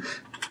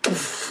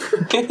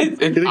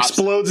It It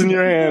explodes in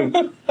your hand.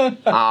 Oh,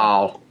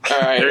 All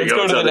right, There you let's go,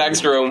 go to the it's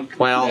next room.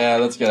 well, Yeah,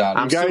 let's get out.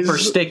 I'm guys- super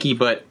sticky,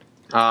 but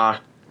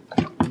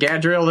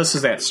Gadriel, this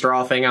is that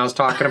straw thing I was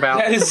talking about.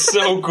 That is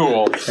so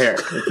cool. Here,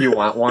 if you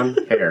want one,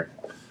 here.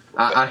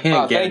 I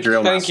hand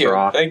Gadriel my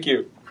straw. Thank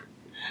you.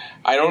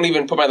 I don't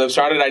even put my lips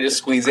around it. I just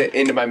squeeze it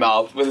into my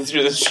mouth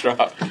through the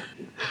straw.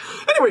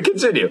 Anyway,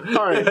 continue.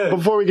 All right,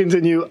 before we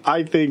continue,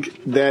 I think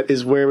that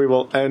is where we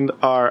will end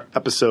our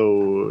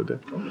episode.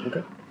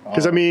 Okay.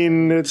 Because, I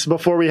mean, it's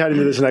before we head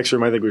into this next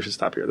room, I think we should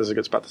stop here. This is a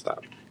good spot to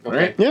stop.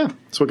 Okay. Yeah,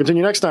 so we'll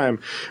continue next time.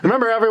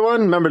 Remember,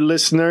 everyone,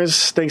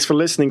 listeners, thanks for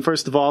listening.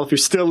 First of all, if you're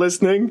still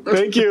listening,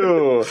 thank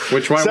you.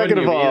 Which one Second wouldn't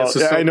of you be? all, This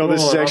is so I know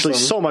this cool is and actually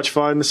awesome. so much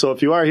fun. So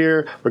if you are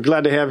here, we're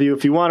glad to have you.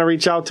 If you want to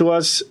reach out to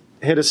us,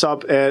 hit us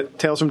up at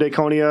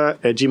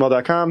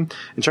talesfromdaconia@gmail.com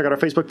and check out our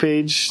Facebook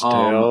page,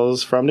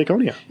 Tales from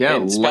Daconia. Yeah,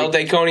 And spell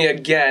Daconia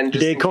again.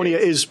 just in Daconia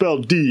case. is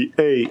spelled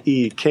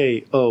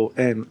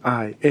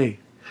Daekonia.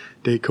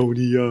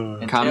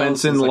 Daconia.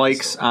 comments and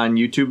likes on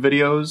YouTube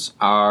videos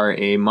are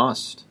a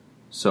must.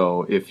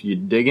 So if you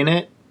digging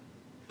it,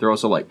 throw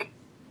us a like.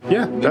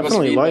 Yeah, Give us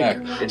definitely like,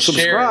 feedback. And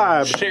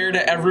subscribe, Share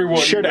to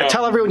everyone. share that.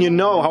 Tell everyone you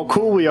know how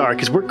cool we are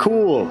because we're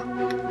cool.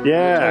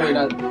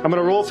 Yeah, I'm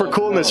gonna roll for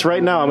coolness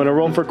right now. I'm gonna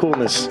roll for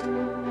coolness.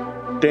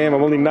 Damn,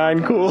 I'm only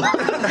 9 cool.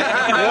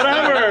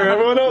 Whatever.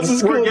 Everyone else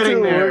is cool getting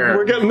too. there.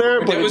 We're getting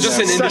there. But It was just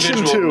an session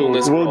individual 2.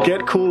 coolness We'll roll.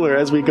 get cooler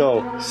as we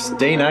go.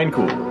 Stay 9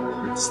 cool.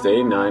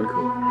 Stay 9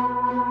 cool.